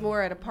harassing of- Nate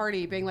Moore at a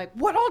party, being like,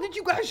 "What all did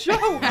you guys show?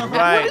 Right,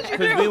 What did you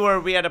because do?"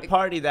 we had a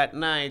party that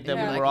night that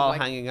Yeah. we were Like- all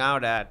like- hanging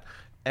out at,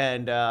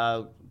 and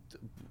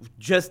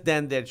just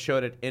then they'd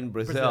showed it in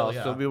Brazil,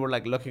 yeah. so we were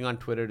like looking on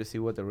Twitter to see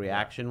what the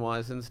reaction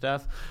was and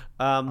stuff.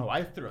 Oh,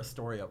 I threw a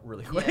story up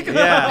really quick.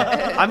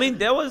 Yeah, I mean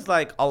there was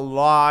like a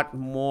lot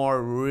more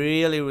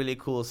really really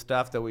cool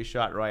stuff that we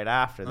shot right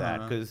after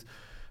that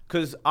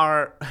because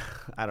our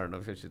I don't know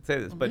if I should say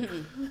this, but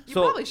You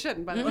so probably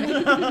shouldn't, by the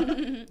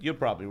way. you're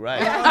probably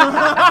right.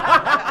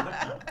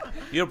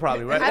 You're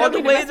probably right. I Well, don't the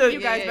mean to way mess with the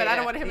you guys, but I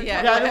don't want him in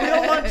Yeah. trouble. Yeah, we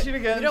don't want you to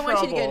get We don't in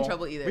want you trouble. to get in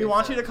trouble either, We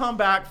want so. you to come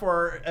back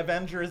for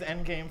Avengers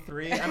Endgame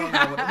 3. I don't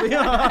know what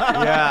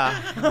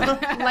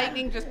yeah.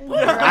 Lightning just.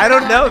 I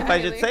don't know if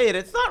I should say it.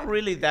 It's not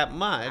really that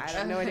much. I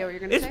have no idea what you're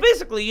gonna It's say.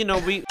 basically, you know,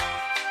 we.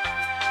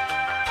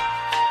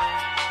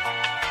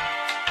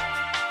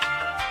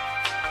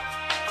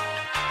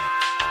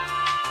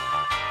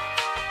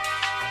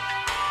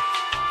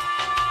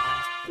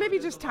 Maybe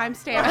just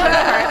timestamp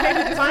that part.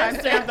 Maybe just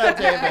Timestamp that,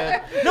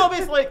 David. No,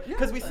 basically,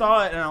 because we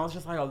saw it and I was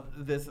just like, oh,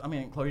 this. I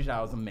mean, Chloe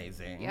Zhao is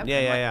amazing. Yep. Yeah,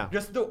 And, yeah, like, yeah.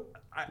 Just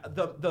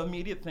the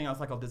immediate thing, I was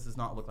like, oh, this does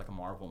not look like a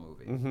Marvel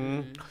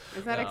movie.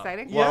 Is that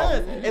exciting?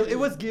 Yes, it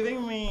was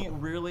giving me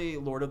really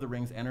Lord of the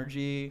Rings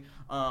energy.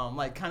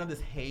 Like kind of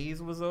this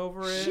haze was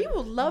over it. She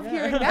will love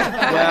hearing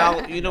that.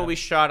 Well, you know, we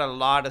shot a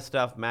lot of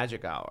stuff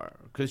Magic Hour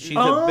because she's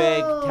a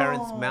big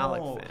Terrence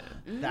Malick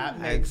fan. That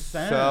And makes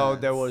sense. so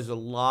there was a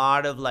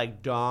lot of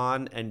like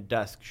dawn and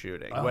dusk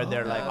shooting where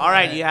they're like, Oh, all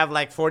right, okay. you have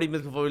like 40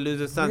 minutes before we lose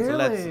the sun, so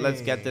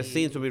let's get this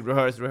Really? scene. So we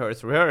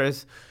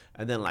rehearse,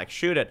 and then like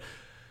shoot it.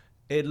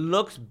 It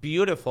looks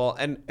beautiful,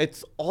 and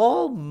it's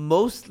all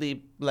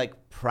mostly like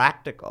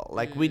practical.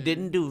 Like we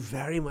didn't do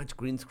very much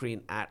green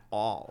screen at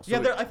all. So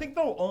Yeah, I think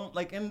though,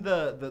 like in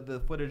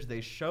the footage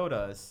they showed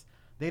us,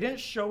 they didn't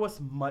show us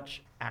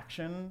much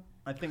action.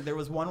 I think there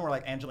was one where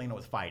like Angelina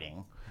was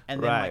fighting,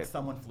 and then like Right.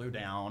 someone flew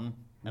down,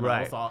 and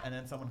Right. and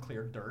then someone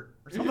cleared dirt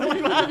or something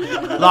like that.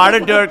 a lot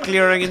of dirt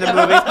clearing in the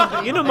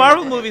movies. You know,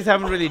 Marvel movies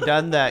haven't really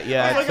done that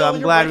yet, Like, so oh, I'm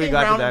you're glad we breaking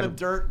got to ground in that. the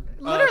dirt,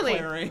 Literally.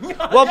 clearing.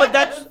 Well, but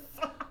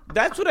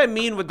that's what I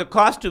mean with the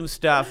costume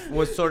stuff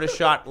was sort of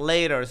shot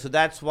later, so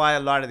that's why a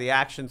lot of the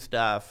action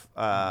stuff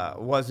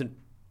wasn't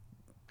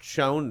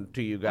shown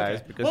to you guys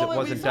Okay. because Well, it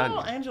wasn't we saw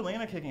done.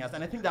 Angelina kicking us,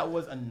 and I think that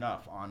was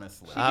enough,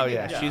 honestly. Oh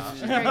yeah, Yeah.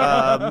 she's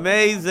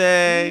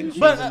amazing. She's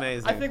But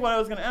amazing. I think what I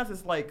was gonna ask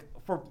is like,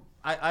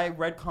 I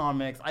read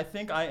comics. I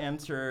think I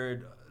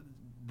entered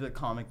the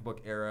comic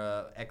book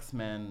era,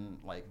 X-Men,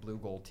 like Blue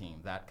Gold Team,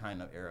 that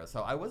kind of era.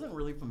 So I wasn't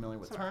really familiar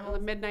with The Eternals.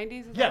 mid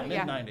 90s. Yeah,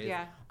 mid '90s.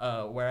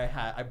 Yeah. Where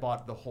I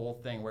bought the whole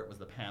thing where it was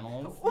the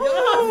panels.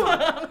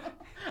 I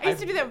used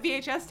to do that with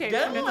VHS tapes,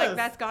 and it's Yes. like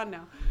that's gone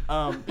now.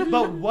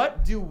 But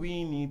what do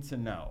we need to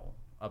know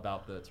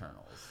about the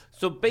Eternals?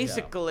 So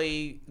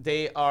basically,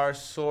 they are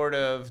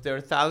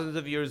they're thousands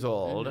of years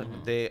old.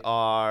 They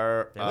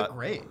are. They look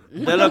great.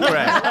 They look great.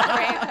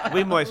 Right?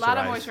 We A lot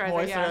of moisturize.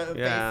 moisturizer. Yeah. Moisture,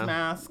 Yeah. face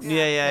masks.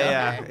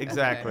 Yeah, Okay.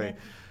 exactly.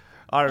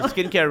 Our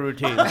skincare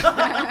routine.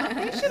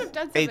 They should have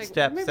done something. 8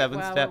 step, Maybe- 7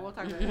 well, step. We'll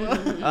talk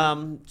about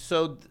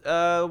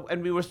it.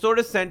 And we were sort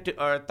of sent to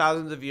Earth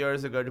thousands of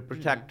years ago to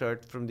protect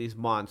Earth from these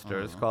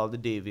monsters called the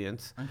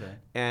Deviants. Okay.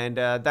 And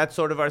that's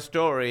sort of our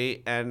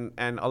story, and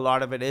a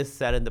lot of it is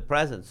set in the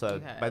present. So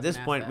Okay, by this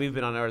point, NASA. we've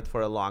been on Earth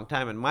for a long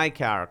time. And my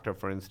character,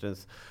 for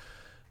instance,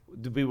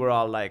 we were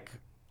all like,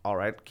 all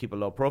right, keep a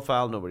low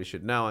profile, nobody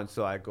should know, and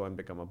so I go and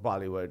become a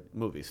Bollywood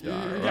movie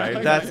star,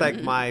 right? That's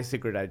like my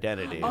secret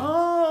identity.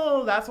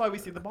 Oh, that's why we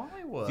see the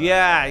Bollywood.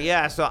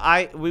 Yeah. So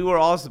we were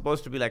all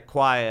supposed to be like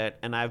quiet,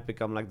 and I've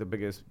become like the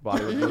biggest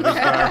Bollywood movie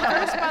star.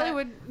 First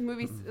Bollywood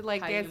movie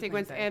like How dance you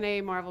sequence define and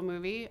a Marvel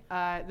movie.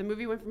 The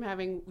movie went from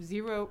having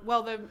zero.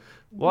 Well, the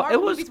Well, Marvel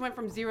it was- movies went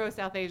from 0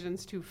 South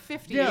Asians to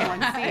 50 Yeah. in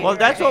one scene. Well,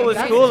 that's what was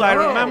That's cool. I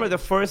dope. remember the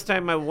first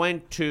time I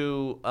went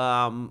to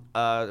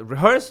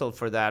rehearsal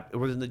for that. It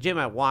was in the gym.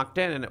 I walked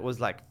in, and it was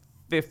like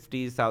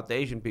 50 South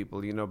Asian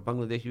people.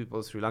 Bangladeshi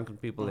people, Sri Lankan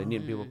people,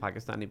 Indian people,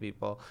 Pakistani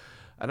people.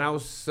 And I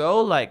was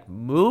so like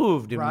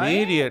moved Right?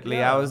 immediately.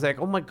 Yeah. I was like,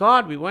 oh my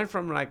God, we went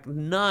from like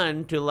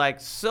none to like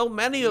so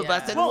many of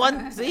us in Well,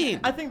 one scene.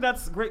 I think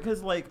that's great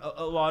because like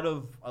a lot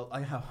of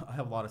I have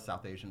a lot of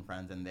South Asian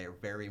friends, and they're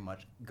very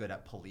much good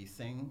at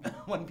policing.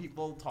 When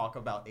people talk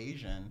about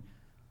Asian,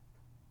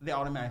 they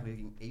automatically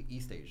think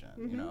East Asian.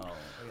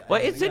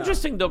 Well, it's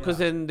interesting though, because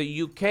yeah. in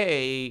the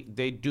UK,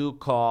 they do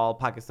call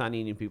Pakistani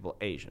Indian people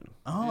Asian.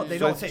 Oh, they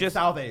So don't it's say just-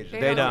 South Asian. They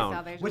say don't.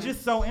 South Asian. Which is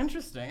so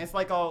interesting. It's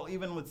like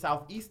even with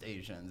Southeast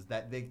Asians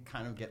that they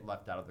kind of get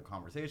left out of the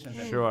conversation.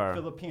 And Sure.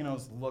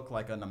 Filipinos look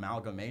like an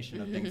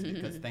amalgamation of things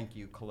because thank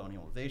you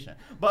colonialization.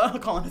 But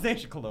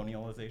colonization,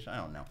 I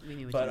don't know. We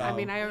knew what But, you I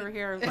mean, I over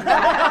here,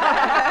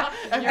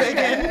 I'm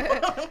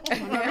biggin'.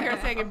 I'm over here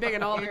saying it big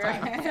and all the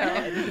time.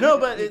 So. No,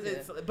 but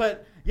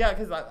but yeah,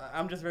 because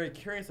I'm just very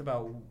curious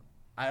about.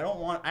 I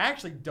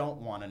actually don't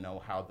want to know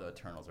how the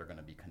Eternals are going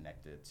to be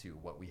connected to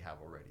what we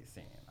have already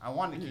seen. I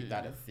want to keep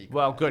that a secret.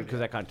 Well, good,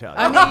 because I can't tell you.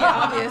 I mean,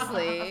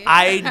 obviously.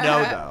 I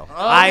know though.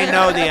 I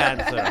know the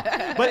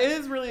answer. But it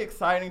is really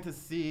exciting to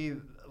see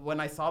when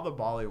I saw the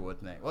Bollywood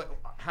thing.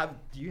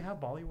 Do you have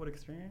Bollywood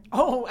experience?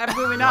 Oh,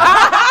 absolutely not.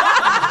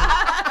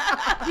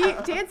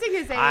 Dancing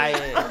is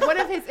one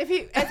of his. If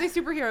he as a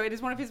superhero, it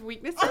is one of his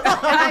weaknesses, and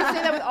I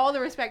say that with all the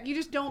respect. You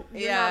just don't.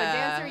 You're not a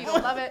dancer. You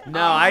don't love it.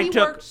 No, he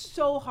worked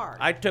so hard.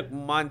 I took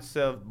months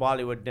of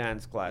Bollywood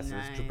dance classes to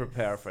Nice.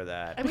 prepare for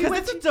that. And we Because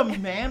went it's a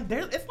demand.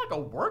 It's like a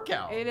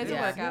workout. It is a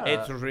Yeah. workout.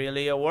 It's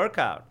really a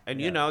workout. And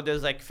Yeah.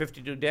 there's like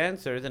 52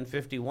 dancers, and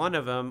 51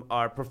 of them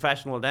are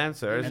professional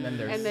dancers. And then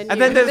there's And then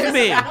And then there's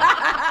me.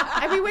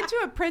 And we went to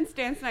a Prince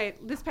dance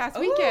night this past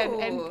weekend,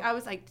 and Ooh. I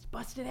was like,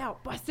 bust it out.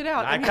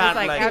 I And he can't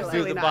was like, do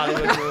absolutely the not.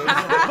 Bollywood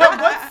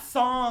moves. what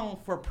song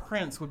for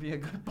Prince would be a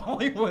good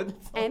Bollywood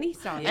song? Any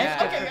song. Yeah.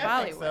 that's Okay, good for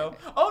I think Bollywood.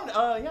 so.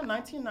 Oh, yeah,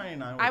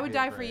 1999. I would be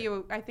die great. for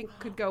you. I think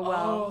could go Oh,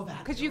 well that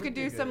because you would could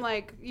be do some good.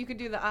 like you could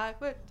do the I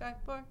would die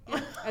for you,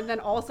 and then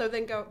also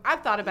then go.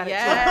 I've thought about it.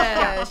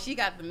 Yeah, Too. she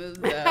got the moves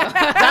though.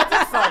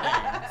 That's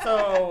exciting.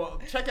 So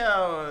check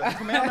out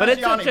Kumail But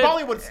it's Nanjiani, such a-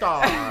 Bollywood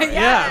star.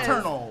 Yeah.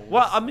 Eternals.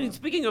 Well, I mean,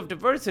 speaking of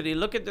diversity,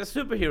 look at the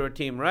superhero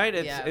team, right?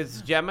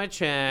 It's Gemma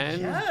Chan,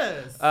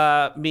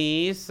 Yes.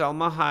 me,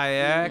 Salma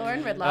Hayek,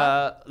 Lauren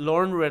Ridloff.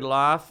 Lauren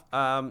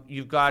Ridloff.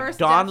 You've got First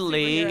Don deaf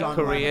Lee, superhero.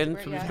 Korean.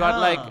 Yeah.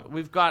 So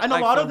we've got and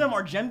like a lot some- of them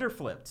are gender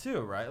flipped too,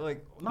 right?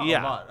 Like not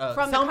Yeah. a lot.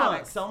 From the Selma,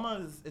 comics.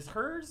 Selma is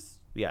hers.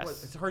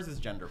 Yes. Hers is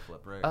gender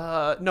flip,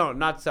 right? No,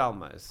 not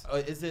Selma's.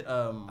 Is it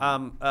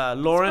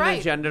Lauren Sprite.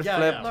 is gender Yeah,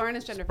 flipped. yeah. Lauren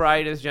is gender.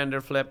 Sprite is gender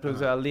flipped.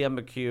 Who's Leah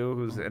McHugh,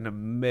 who's an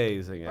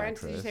amazing Brian,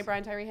 actress. did you say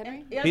Brian Tyree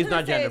Henry? Yeah, I was He's gonna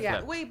not gender say,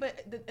 flipped. Wait,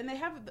 but and they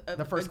have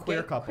The first a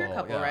queer gay- couple,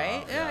 yeah.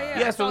 right? Yeah.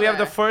 Yeah, I so saw we have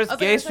the that. first I was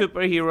gay like, that's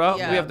superhero.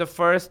 Yeah. We have the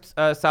first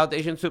South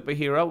Asian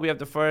superhero. We have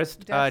the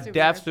first Deaf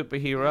deaf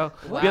superhero.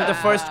 Wow. We have the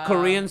first Wow.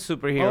 Korean Oh,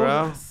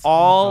 superhero. that's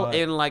all good.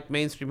 in like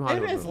mainstream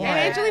Hollywood. is movies. like-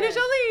 And Angelina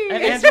Jolie.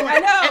 and It's- Angelina, I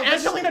know, and but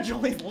Angelina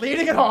Jolie's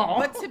leading it all.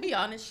 But to be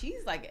honest,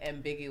 she's like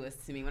ambiguous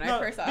to me when No, I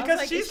first saw her. because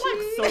I was she's like,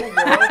 like is so she-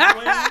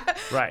 worldly.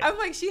 Right. I'm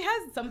like, she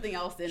has something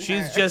else in her.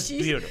 She's just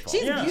beautiful.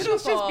 She's Yeah. beautiful.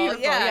 She's just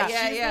beautiful, Yeah, yeah.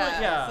 yeah, She's yeah.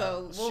 like- yeah.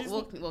 So She's-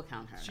 we'll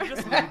count her. She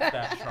just leads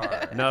that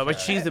charge. No, but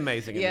she's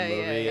amazing in Yeah, the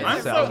yeah, movie.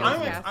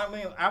 yeah. and I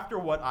mean, after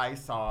what I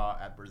saw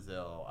at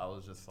Brazil, I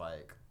was just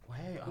like, wait.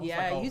 I was Yeah,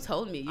 like, oh, you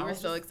told me. You I were was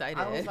so just- excited.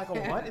 I was like, oh,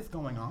 what is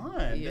going on?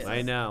 Yeah. This I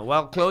is- know.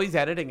 Well, Chloe's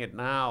editing it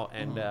now,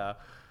 and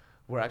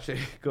we're actually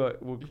we're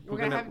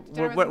gonna have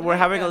dinner with them we're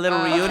having a tonight.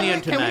 little reunion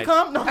Can we tonight.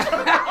 come? No.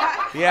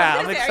 Yeah,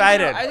 I'm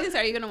excited. I was gonna say,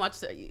 are you gonna watch?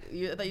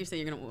 I thought you said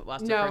you're gonna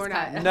watch. No, the first we're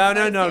not.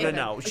 cut.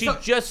 No. She So-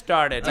 just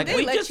started. Did Like they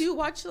we let just. you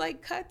watch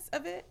like cuts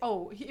of it?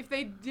 Oh, if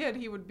they did,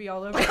 he would be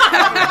all over.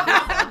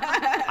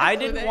 I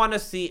didn't they? want to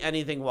see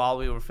anything while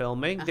we were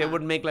filming. They Uh-huh.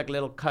 would make like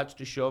little cuts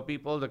to show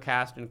people, the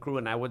cast and crew,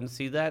 and I wouldn't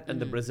see that. And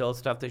the Brazil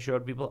stuff they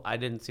showed people, I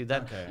didn't see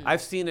that. Okay.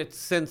 I've seen it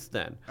since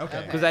then.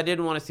 Okay. Because I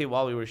didn't want to see it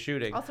while we were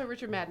shooting. Also,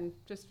 Richard Madden.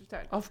 Just to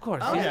start. Of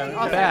course. Oh, he's yeah, the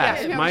yeah,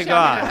 best. yeah. My Yeah.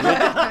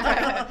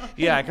 God.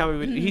 Yeah, I can't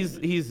believe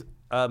he's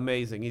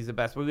amazing. He's the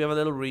best. But we have a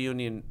little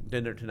reunion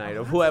dinner tonight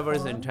of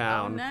whoever's in Oh,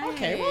 town. nice.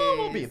 Okay, well,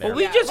 we'll be there. Well,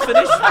 we just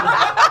finished.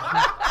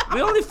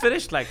 We only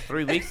finished like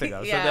 3 weeks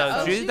ago. Yeah.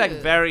 So Oh, she's like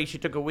shoot. she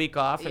took a week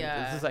off, and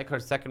Yeah. this is like her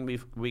second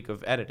week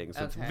of editing.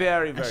 So it's Okay.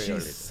 very, very early.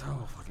 She's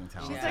so fucking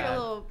talented. She's like a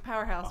little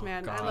powerhouse,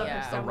 man. I love her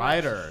Yeah. so The much.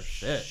 writer.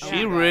 Shit.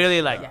 She Oh my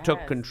really gosh. like took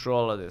Yes.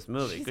 control of this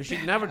movie because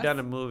she'd never badass. done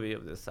a movie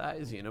of this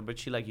size, you know. But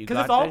she like you Because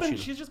got it's all that, been,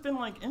 she- she's just been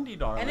like indie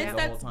darling And the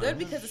that's whole good time.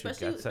 because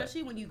gets it.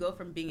 especially when you go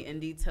from being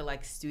indie to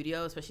like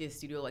studio, especially a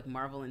studio like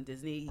Marvel and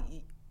Disney,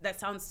 that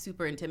sounds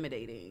super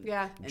intimidating.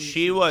 Yeah. And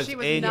She was She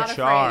was in not afraid.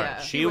 charge. Yeah.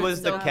 She She was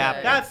was the so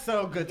captain. good. That's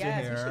so good to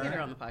Yes, hear. we should get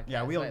her on the podcast.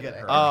 Yeah, we'll by the get way.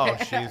 her. Oh,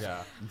 she's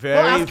Yeah. very,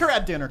 We'll ask her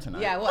at dinner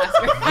tonight. Yeah, we'll ask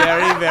her.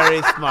 very,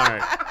 very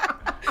smart.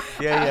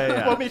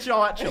 Yeah. We'll meet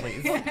y'all at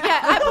Chili's. Yeah,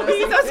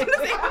 Applebee's. I was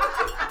gonna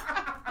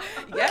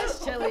say.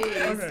 Yes,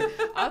 Chili's.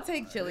 I'll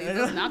take Chili's.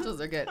 Those nachos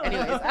are good.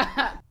 Anyways,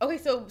 okay.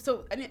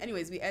 So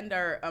anyways, we end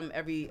our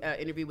every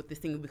interview with this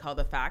thing we call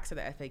the facts or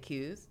the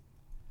FAQs.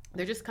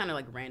 They're just kind of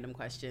like random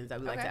questions that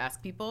we like to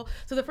ask people.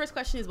 So the first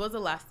question is, what was the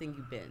last thing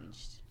you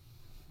binged?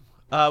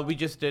 We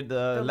just did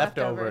the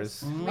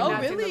leftovers. We've Oh,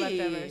 not seen the really?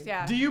 Leftovers,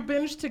 yeah. Do you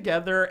binge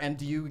together and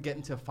do you get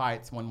into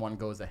fights when one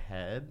goes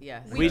ahead?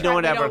 Yes. We try-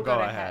 don't we ever don't go go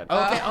ahead.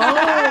 Okay.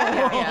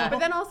 Yeah. But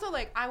then also,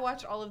 like, I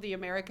watch all of the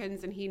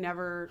Americans, and he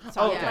never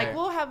saw it. Okay. Like,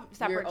 we'll have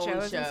separate Your own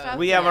shows show. and stuff.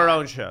 We have our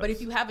own shows. But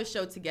if you have a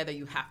show together,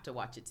 you have to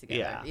watch it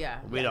together. Yeah.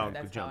 We Yeah, don't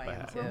that's jump how I am,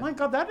 ahead. too. Oh my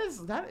god, that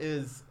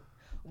is.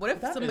 What if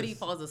That somebody is-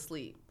 falls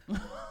asleep?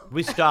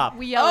 We stopped.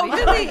 We yell Oh, at each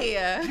other. really?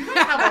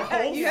 Have a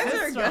whole You guys are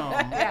system. good.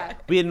 Yeah.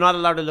 We are not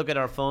allowed to look at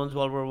our phones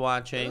while we're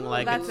watching. Ooh,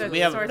 like that's it's, a we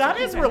have. source That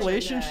of is contention.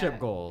 relationship Yeah.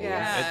 goals.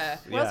 Yeah.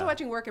 It's- We're also yeah.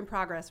 watching Work in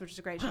Progress, which is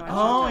a great show. on Oh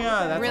Showtime.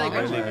 yeah, that's really awesome.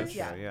 great Really show. good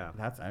show, yeah.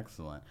 That's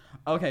excellent.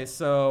 Okay,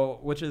 so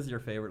which is your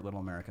favorite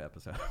Little America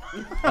episode?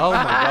 Oh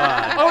my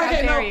god. Oh, How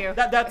okay, dare no, you.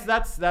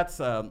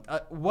 that's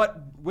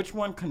which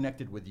one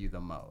connected with you the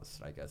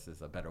most? I guess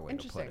is a better way to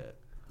put Interesting. it.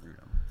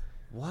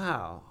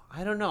 Wow.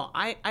 I don't know.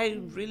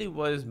 I really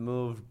was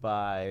moved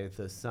by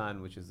The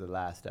Sun, which is the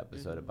last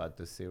episode about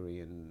the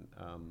Syrian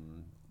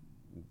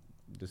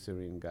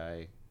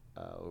guy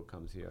who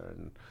comes here,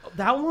 and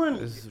That one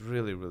it's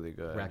really, really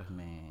good. wrecked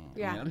me.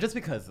 Yeah. You know, just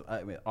because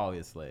I mean,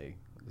 obviously,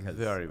 because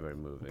Very, very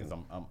moving. because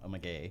I'm a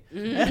gay.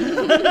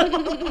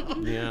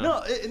 Yeah.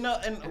 No,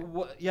 and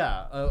what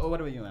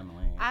about you,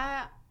 Emily?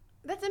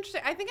 That's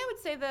interesting. I think I would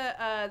say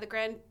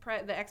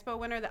the the expo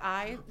winner, the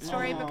I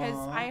story, because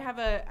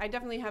I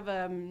definitely have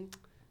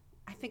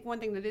I think one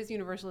thing that is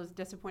universal is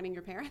disappointing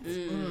your parents,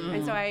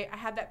 and so I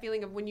had that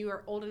feeling of when you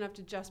are old enough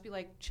to just be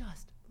like,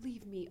 just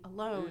leave me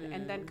alone,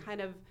 and then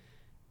kind of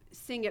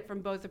seeing it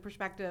from both the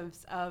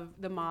perspectives of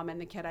the mom and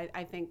the kid.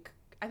 I think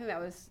that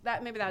was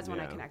one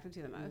I Yeah. connected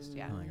to the most.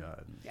 Yeah. Oh my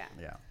god. Yeah.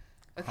 Yeah.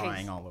 Okay.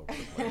 Crying all over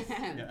the place.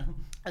 Yeah.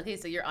 Okay,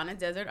 so you're on a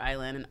desert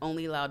island and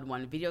only allowed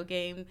one video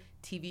game,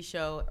 TV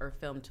show, or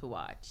film to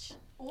watch.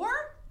 Or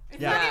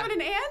it's Yeah. not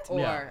even an and.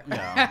 Or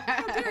Yeah.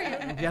 How dare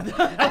you?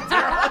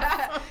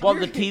 Yeah. Well,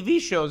 the TV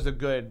shows are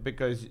good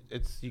because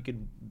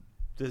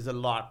there's a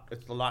lot.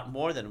 It's a lot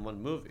more than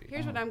one movie.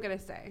 Here's what I'm gonna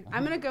say.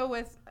 I'm gonna go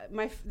with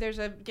there's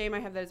a game I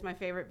have that is my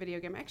favorite video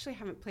game. I actually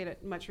haven't played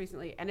it much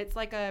recently, and it's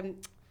like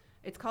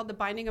it's called The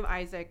Binding of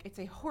Isaac. It's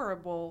a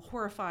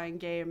horrifying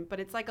game,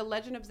 but it's like a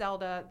Legend of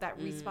Zelda that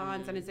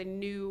respawns and is a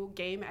new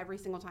game every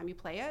single time you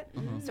play it.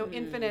 So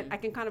infinite, I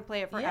can kind of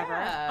play it forever.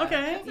 Yeah.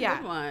 Okay. That's a Yeah.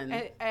 good one.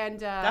 And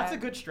That's a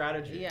good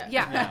strategy. Yeah.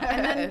 yeah.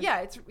 And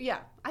then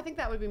I think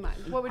that would be mine.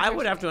 What would I yours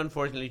would have be? to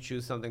unfortunately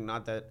choose something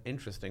not that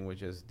interesting,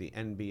 which is the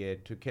NBA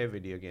 2K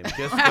video game.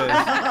 Just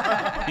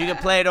because you can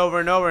play it over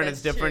and over and That's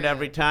it's different true.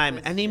 every time.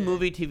 That's Any true.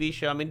 movie, TV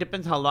show, I mean,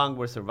 depends how long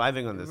we're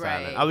surviving on this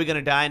Right. island. Are we going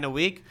to die in a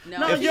week? No,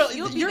 No,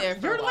 you'll be there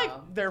for you're a like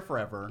while. there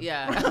forever.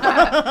 Yeah.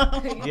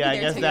 Yeah, I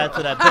guess that's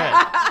what I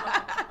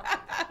picked.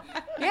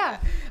 Yeah.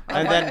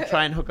 And then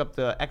try and hook up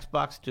the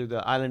Xbox to the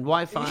island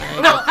Wi-Fi.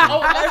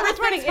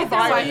 Everything's So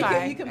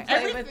Wi-Fi. you can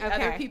play with other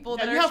Okay. people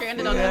Yeah, that you are have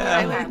stranded food. on the Yeah.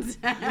 island.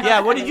 Yeah,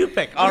 what did you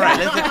pick? All right,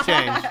 let's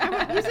exchange.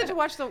 I used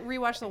to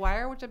rewatch The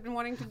Wire, which I've been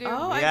wanting to do. Oh,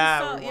 Yeah, I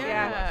just saw, we wanna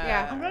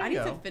Yeah. Oh, there I you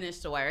need to go. finish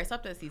The Wire. I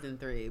stopped at season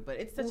 3, but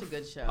it's such a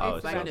good show. Oh, I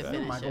it's need so to good.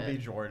 finish Michael B. it.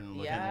 Jordan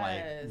looking Yes,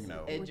 like, you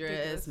know.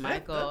 Idris, That-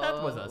 Michael.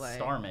 that was a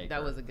star maker.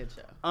 That was a good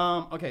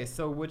show. Okay,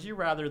 so would you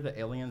rather the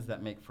aliens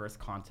that make first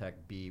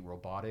contact be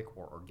robotic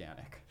or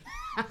organic?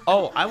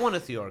 Oh, I want to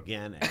see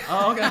organic.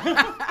 Oh, okay.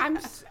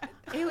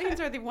 Aliens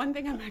are the one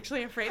thing I'm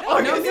actually afraid of. Oh,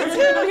 no, me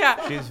too.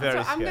 Yeah. She's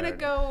very So I'm gonna scared.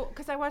 go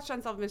because I watched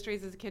Unsolved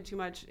Mysteries as a kid too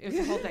much. It was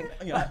the whole thing.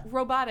 Yeah. But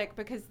robotic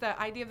because the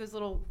idea of those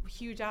little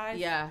huge eyes.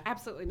 Yeah.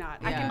 Absolutely not.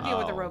 I Yeah. can deal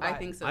with a Oh. robot. I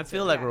think so. I too.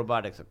 feel like Yeah.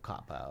 robotics a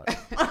cop-out.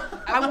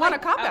 I want a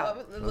cop I out.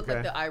 would look Okay.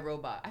 like the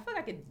iRobot. I feel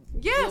like I could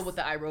Yes. deal with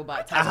the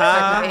iRobot type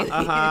Uh-huh, of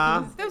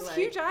uh-huh. Those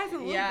huge eyes and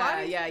little Yeah,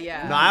 bodies.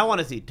 yeah. No, I want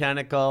to see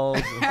tentacles.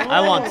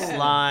 I want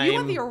slime. You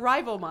want the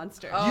arrival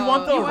monster. You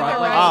want the you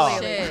Arrival? Oh,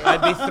 shit.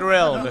 I'd be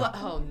thrilled.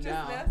 Oh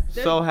no.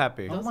 So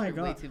happy. Oh Those my are way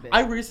god! too big.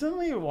 I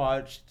recently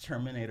watched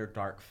Terminator: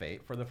 Dark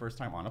Fate for the first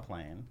time on a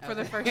plane For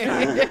the first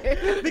time.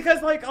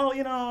 because, like,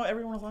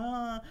 everyone was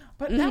like,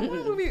 but that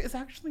one movie is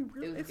actually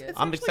really. It was good. It's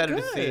I'm actually excited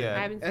to see good. it. I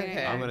haven't seen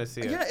Okay. it. I'm gonna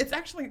see it. Yeah, it's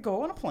actually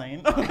go on a plane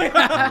scene.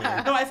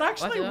 No, it's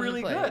actually Watch it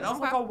really on the good. I was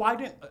like,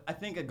 Okay. oh, I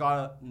think it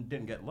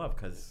didn't get love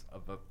because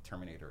of the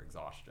Terminator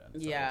exhaustion. So.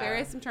 Yeah. There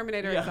is some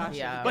Terminator Yeah. exhaustion.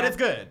 Yeah. But it's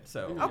good,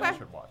 so you Okay.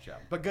 should watch. Yeah,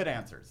 but good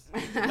answers.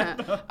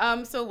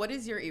 So what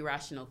is your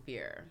irrational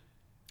fear?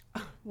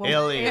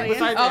 Aliens.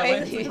 Besides Oh,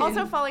 aliens. aliens.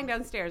 Also falling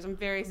downstairs. I'm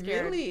very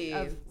scared. Really?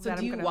 Of So that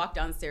do you I'm gonna- walk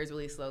downstairs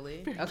really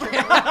slowly? Okay.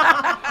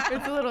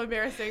 It's a little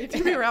embarrassing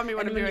to be around me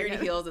when And I'm when doing you're in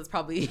it. heels, it's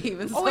probably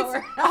even Oh, slower.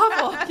 it's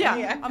awful. Yeah.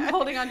 Yeah. I'm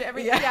holding on to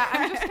everything. Yeah. Yeah.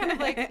 I'm just kind of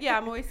like,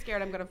 I'm always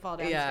scared I'm going to fall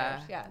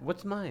downstairs. Yeah. Yeah.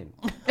 What's mine?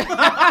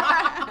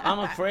 I'm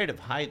afraid of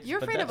heights. You're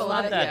but afraid of that's a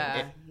lot not of- that.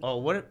 yeah.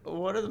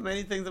 What are the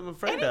many things I'm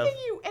afraid of?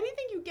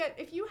 Anything you get,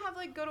 if you have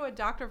like go to a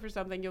doctor for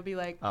something, you'll be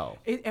like, Oh.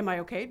 Am I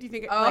okay? Do you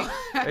think Oh.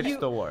 It's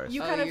the worst.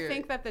 You Oh, kind of you're-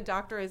 think that the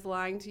doctor is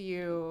lying to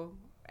you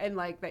and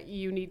like that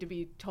you need to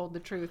be told the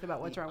truth about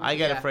what's wrong with I you.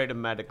 get Yeah. afraid of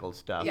medical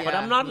stuff, Yeah. but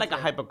I'm not Me like a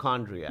too.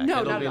 hypochondriac.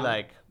 No, It'll not be at all.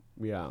 like,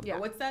 yeah. Yeah.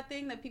 What's that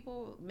thing that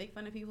people make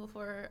fun of people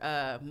for?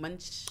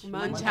 Munchausen.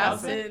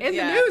 Munchausen. In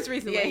the news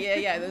recently.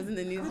 Yeah. That was in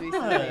the news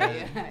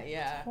recently.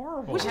 Yeah.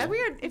 Horrible. Which is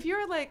weird. If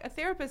you're like a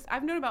therapist,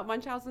 I've known about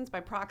Munchausen's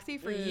by proxy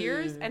for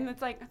years, and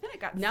it's like, then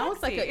it got Now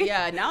sexy. it's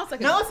like now it's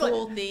like Now a it's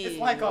cool like, thing. it's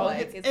like, oh,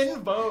 it's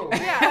in vogue.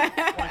 Yeah.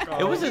 Like, oh,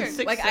 It was in Weird.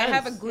 Sixth like I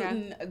have a Sense.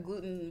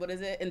 gluten, what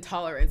is it?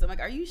 Intolerance. I'm like,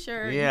 are you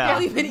sure? Yeah.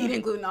 You've probably been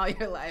eating gluten all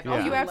your life. Oh,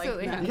 you I'm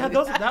absolutely like, have.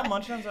 Yeah, that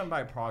Munchausen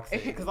by proxy.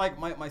 Because like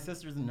my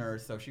sister's a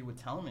nurse, so she would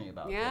tell me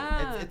about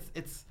Yeah. it.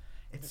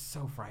 It's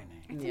so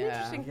frightening. It's Yeah.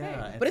 an interesting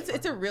Yeah, thing. But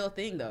it's a real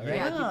thing though, right?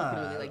 Yeah. Like, people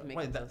can really like make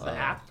Wait, themselves the sick.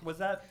 act was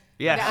that?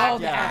 Yes. Oh,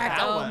 the Yeah, act.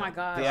 that Oh one. my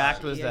god. The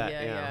act was that,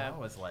 yeah. That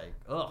was like,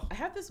 ugh. I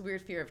have this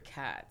weird fear of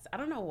cats. I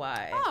don't know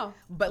why. Oh.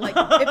 But like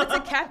if it's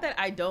a cat that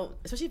I don't,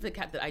 especially if it's a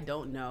cat that I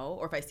don't know,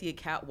 or if I see a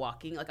cat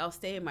walking, like I'll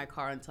stay in my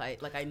car until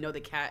I know the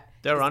cat.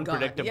 They're is gone.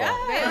 unpredictable.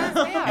 Yeah.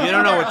 They are. You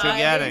don't know Their what you're eyes,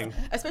 getting.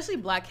 Especially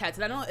black cats.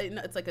 And I know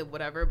it's like a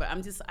whatever, but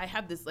I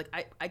have this like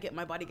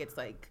my body gets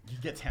like You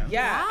get tense.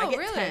 yeah, Wow, I get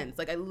really? tense.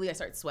 Like I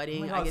start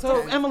sweating. Oh my I God. get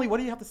So tense. Emily, what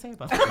do you have to say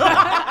about that?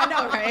 I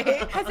know,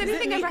 right? Has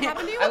anything ever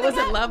happened to you I with a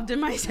wasn't cat? loved in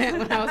my tent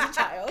when I was a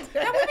child.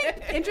 That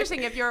would be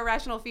interesting if your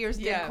irrational fears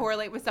did Yeah.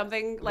 correlate with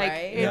something like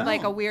Right? in Yeah.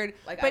 like a weird.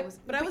 Like I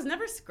was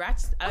never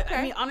scratched. Okay.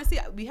 I mean, honestly,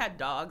 we had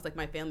dogs. Like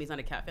my family's not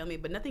a cat family,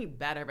 but nothing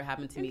bad ever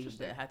happened to me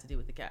Interesting. that had to do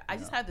with the cat. I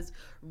just had this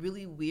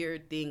really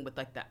weird thing with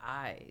like the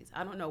eyes.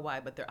 I don't know why,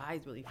 but their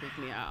eyes really freaked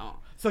me out.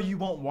 So you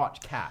won't watch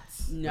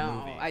Cats? the No,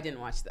 movie. I didn't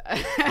watch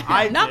that.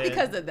 I not did,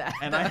 because of that.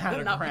 and I had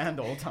a Not- grand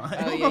old time.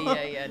 Oh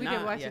yeah. We no,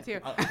 did watch yeah. it too.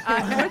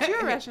 What's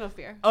your irrational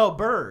fear? Oh,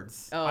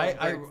 birds. Oh,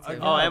 birds, too.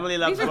 Oh, Emily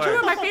loves These are two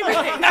of birds. my favorite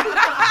things.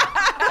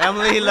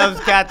 Emily loves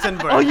cats and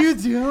birds. Oh, you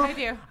do? I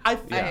do. I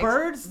feel Yeah.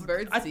 birds.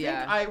 Birds, I think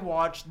yeah. I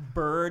watched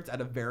Birds at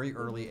a very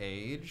early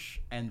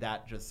age, and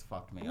that just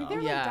fucked me I mean, up.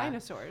 they're Yeah. like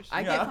dinosaurs.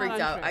 I Yeah. get freaked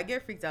out. Untrue. I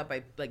get freaked out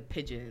by like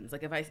pigeons.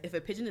 Like if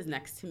a pigeon is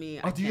next to me,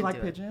 I Oh, do you can't like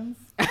do it. pigeons?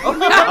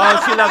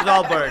 Oh, she loves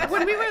all birds.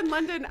 When we were in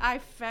London, I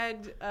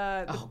fed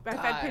I God, fed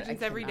I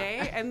pigeons every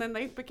cannot. day, and then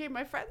they became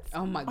my friends.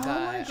 Oh my my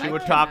god! She I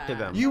would cannot. talk to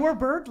them. You were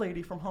Bird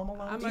Lady from Home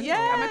Alone. I'm a, too.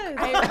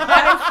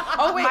 Yes.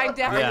 oh wait, my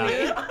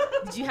destiny. Yeah.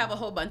 Did you have a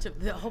whole bunch of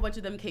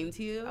them came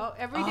to you? Oh,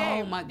 every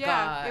day. Oh my Yeah,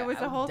 god! it was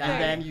a I'm whole dying.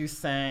 And then you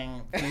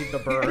sang "Feed the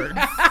Birds"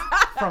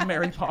 from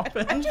Mary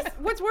Poppins.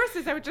 What's worse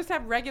is I would just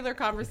have regular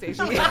conversations.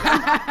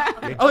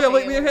 Oh yeah,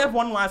 wait, we have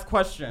one last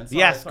question. Sorry,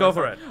 Yes, sorry, go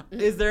sorry. for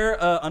Is there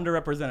an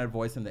underrepresented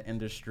voice in the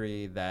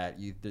industry that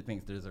you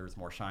think deserves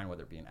more shine,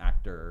 whether it be an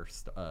actor,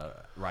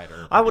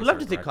 writer? I would love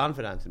to producer, see director?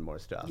 Confidence in more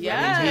stuff. I mean,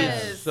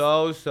 Yes. he's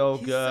so He's so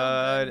good.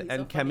 good. He's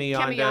And so funny. Kemi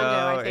Kemi Yondo,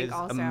 Yondo I think, is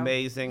also.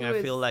 amazing. Who I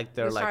is feel like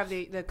they're the star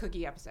like of the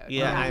cookie episode.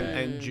 yeah, Yeah.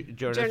 and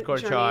Jonas Journey,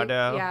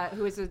 Corchado. yeah,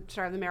 who is the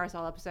star of the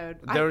Marisol episode.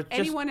 They're just-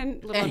 anyone in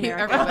Little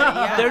America. Everybody,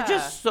 yeah. They're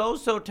just so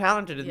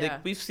talented, and Yeah.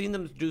 we've seen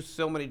them do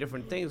so many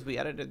different things. We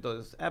edited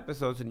those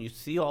episodes, and you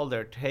see all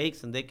their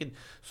takes, and they can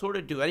sort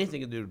of do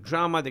anything. They can do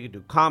drama, they could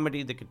do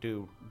comedy, they could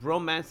do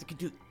romance, they could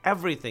do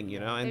everything, you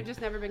know. They've And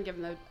just never been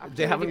given the They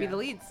opportunity to haven't- be the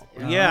leads.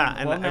 yeah,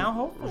 and well, now I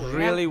hopefully.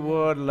 really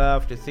would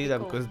love to see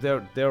them Cool.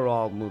 because they're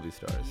all movie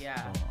stars.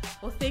 Yeah.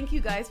 Well, thank you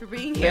guys for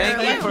being here.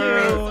 Thank you Like, for- you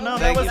were so no,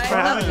 good. that was I for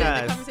loved having it.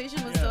 us. The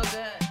conversation was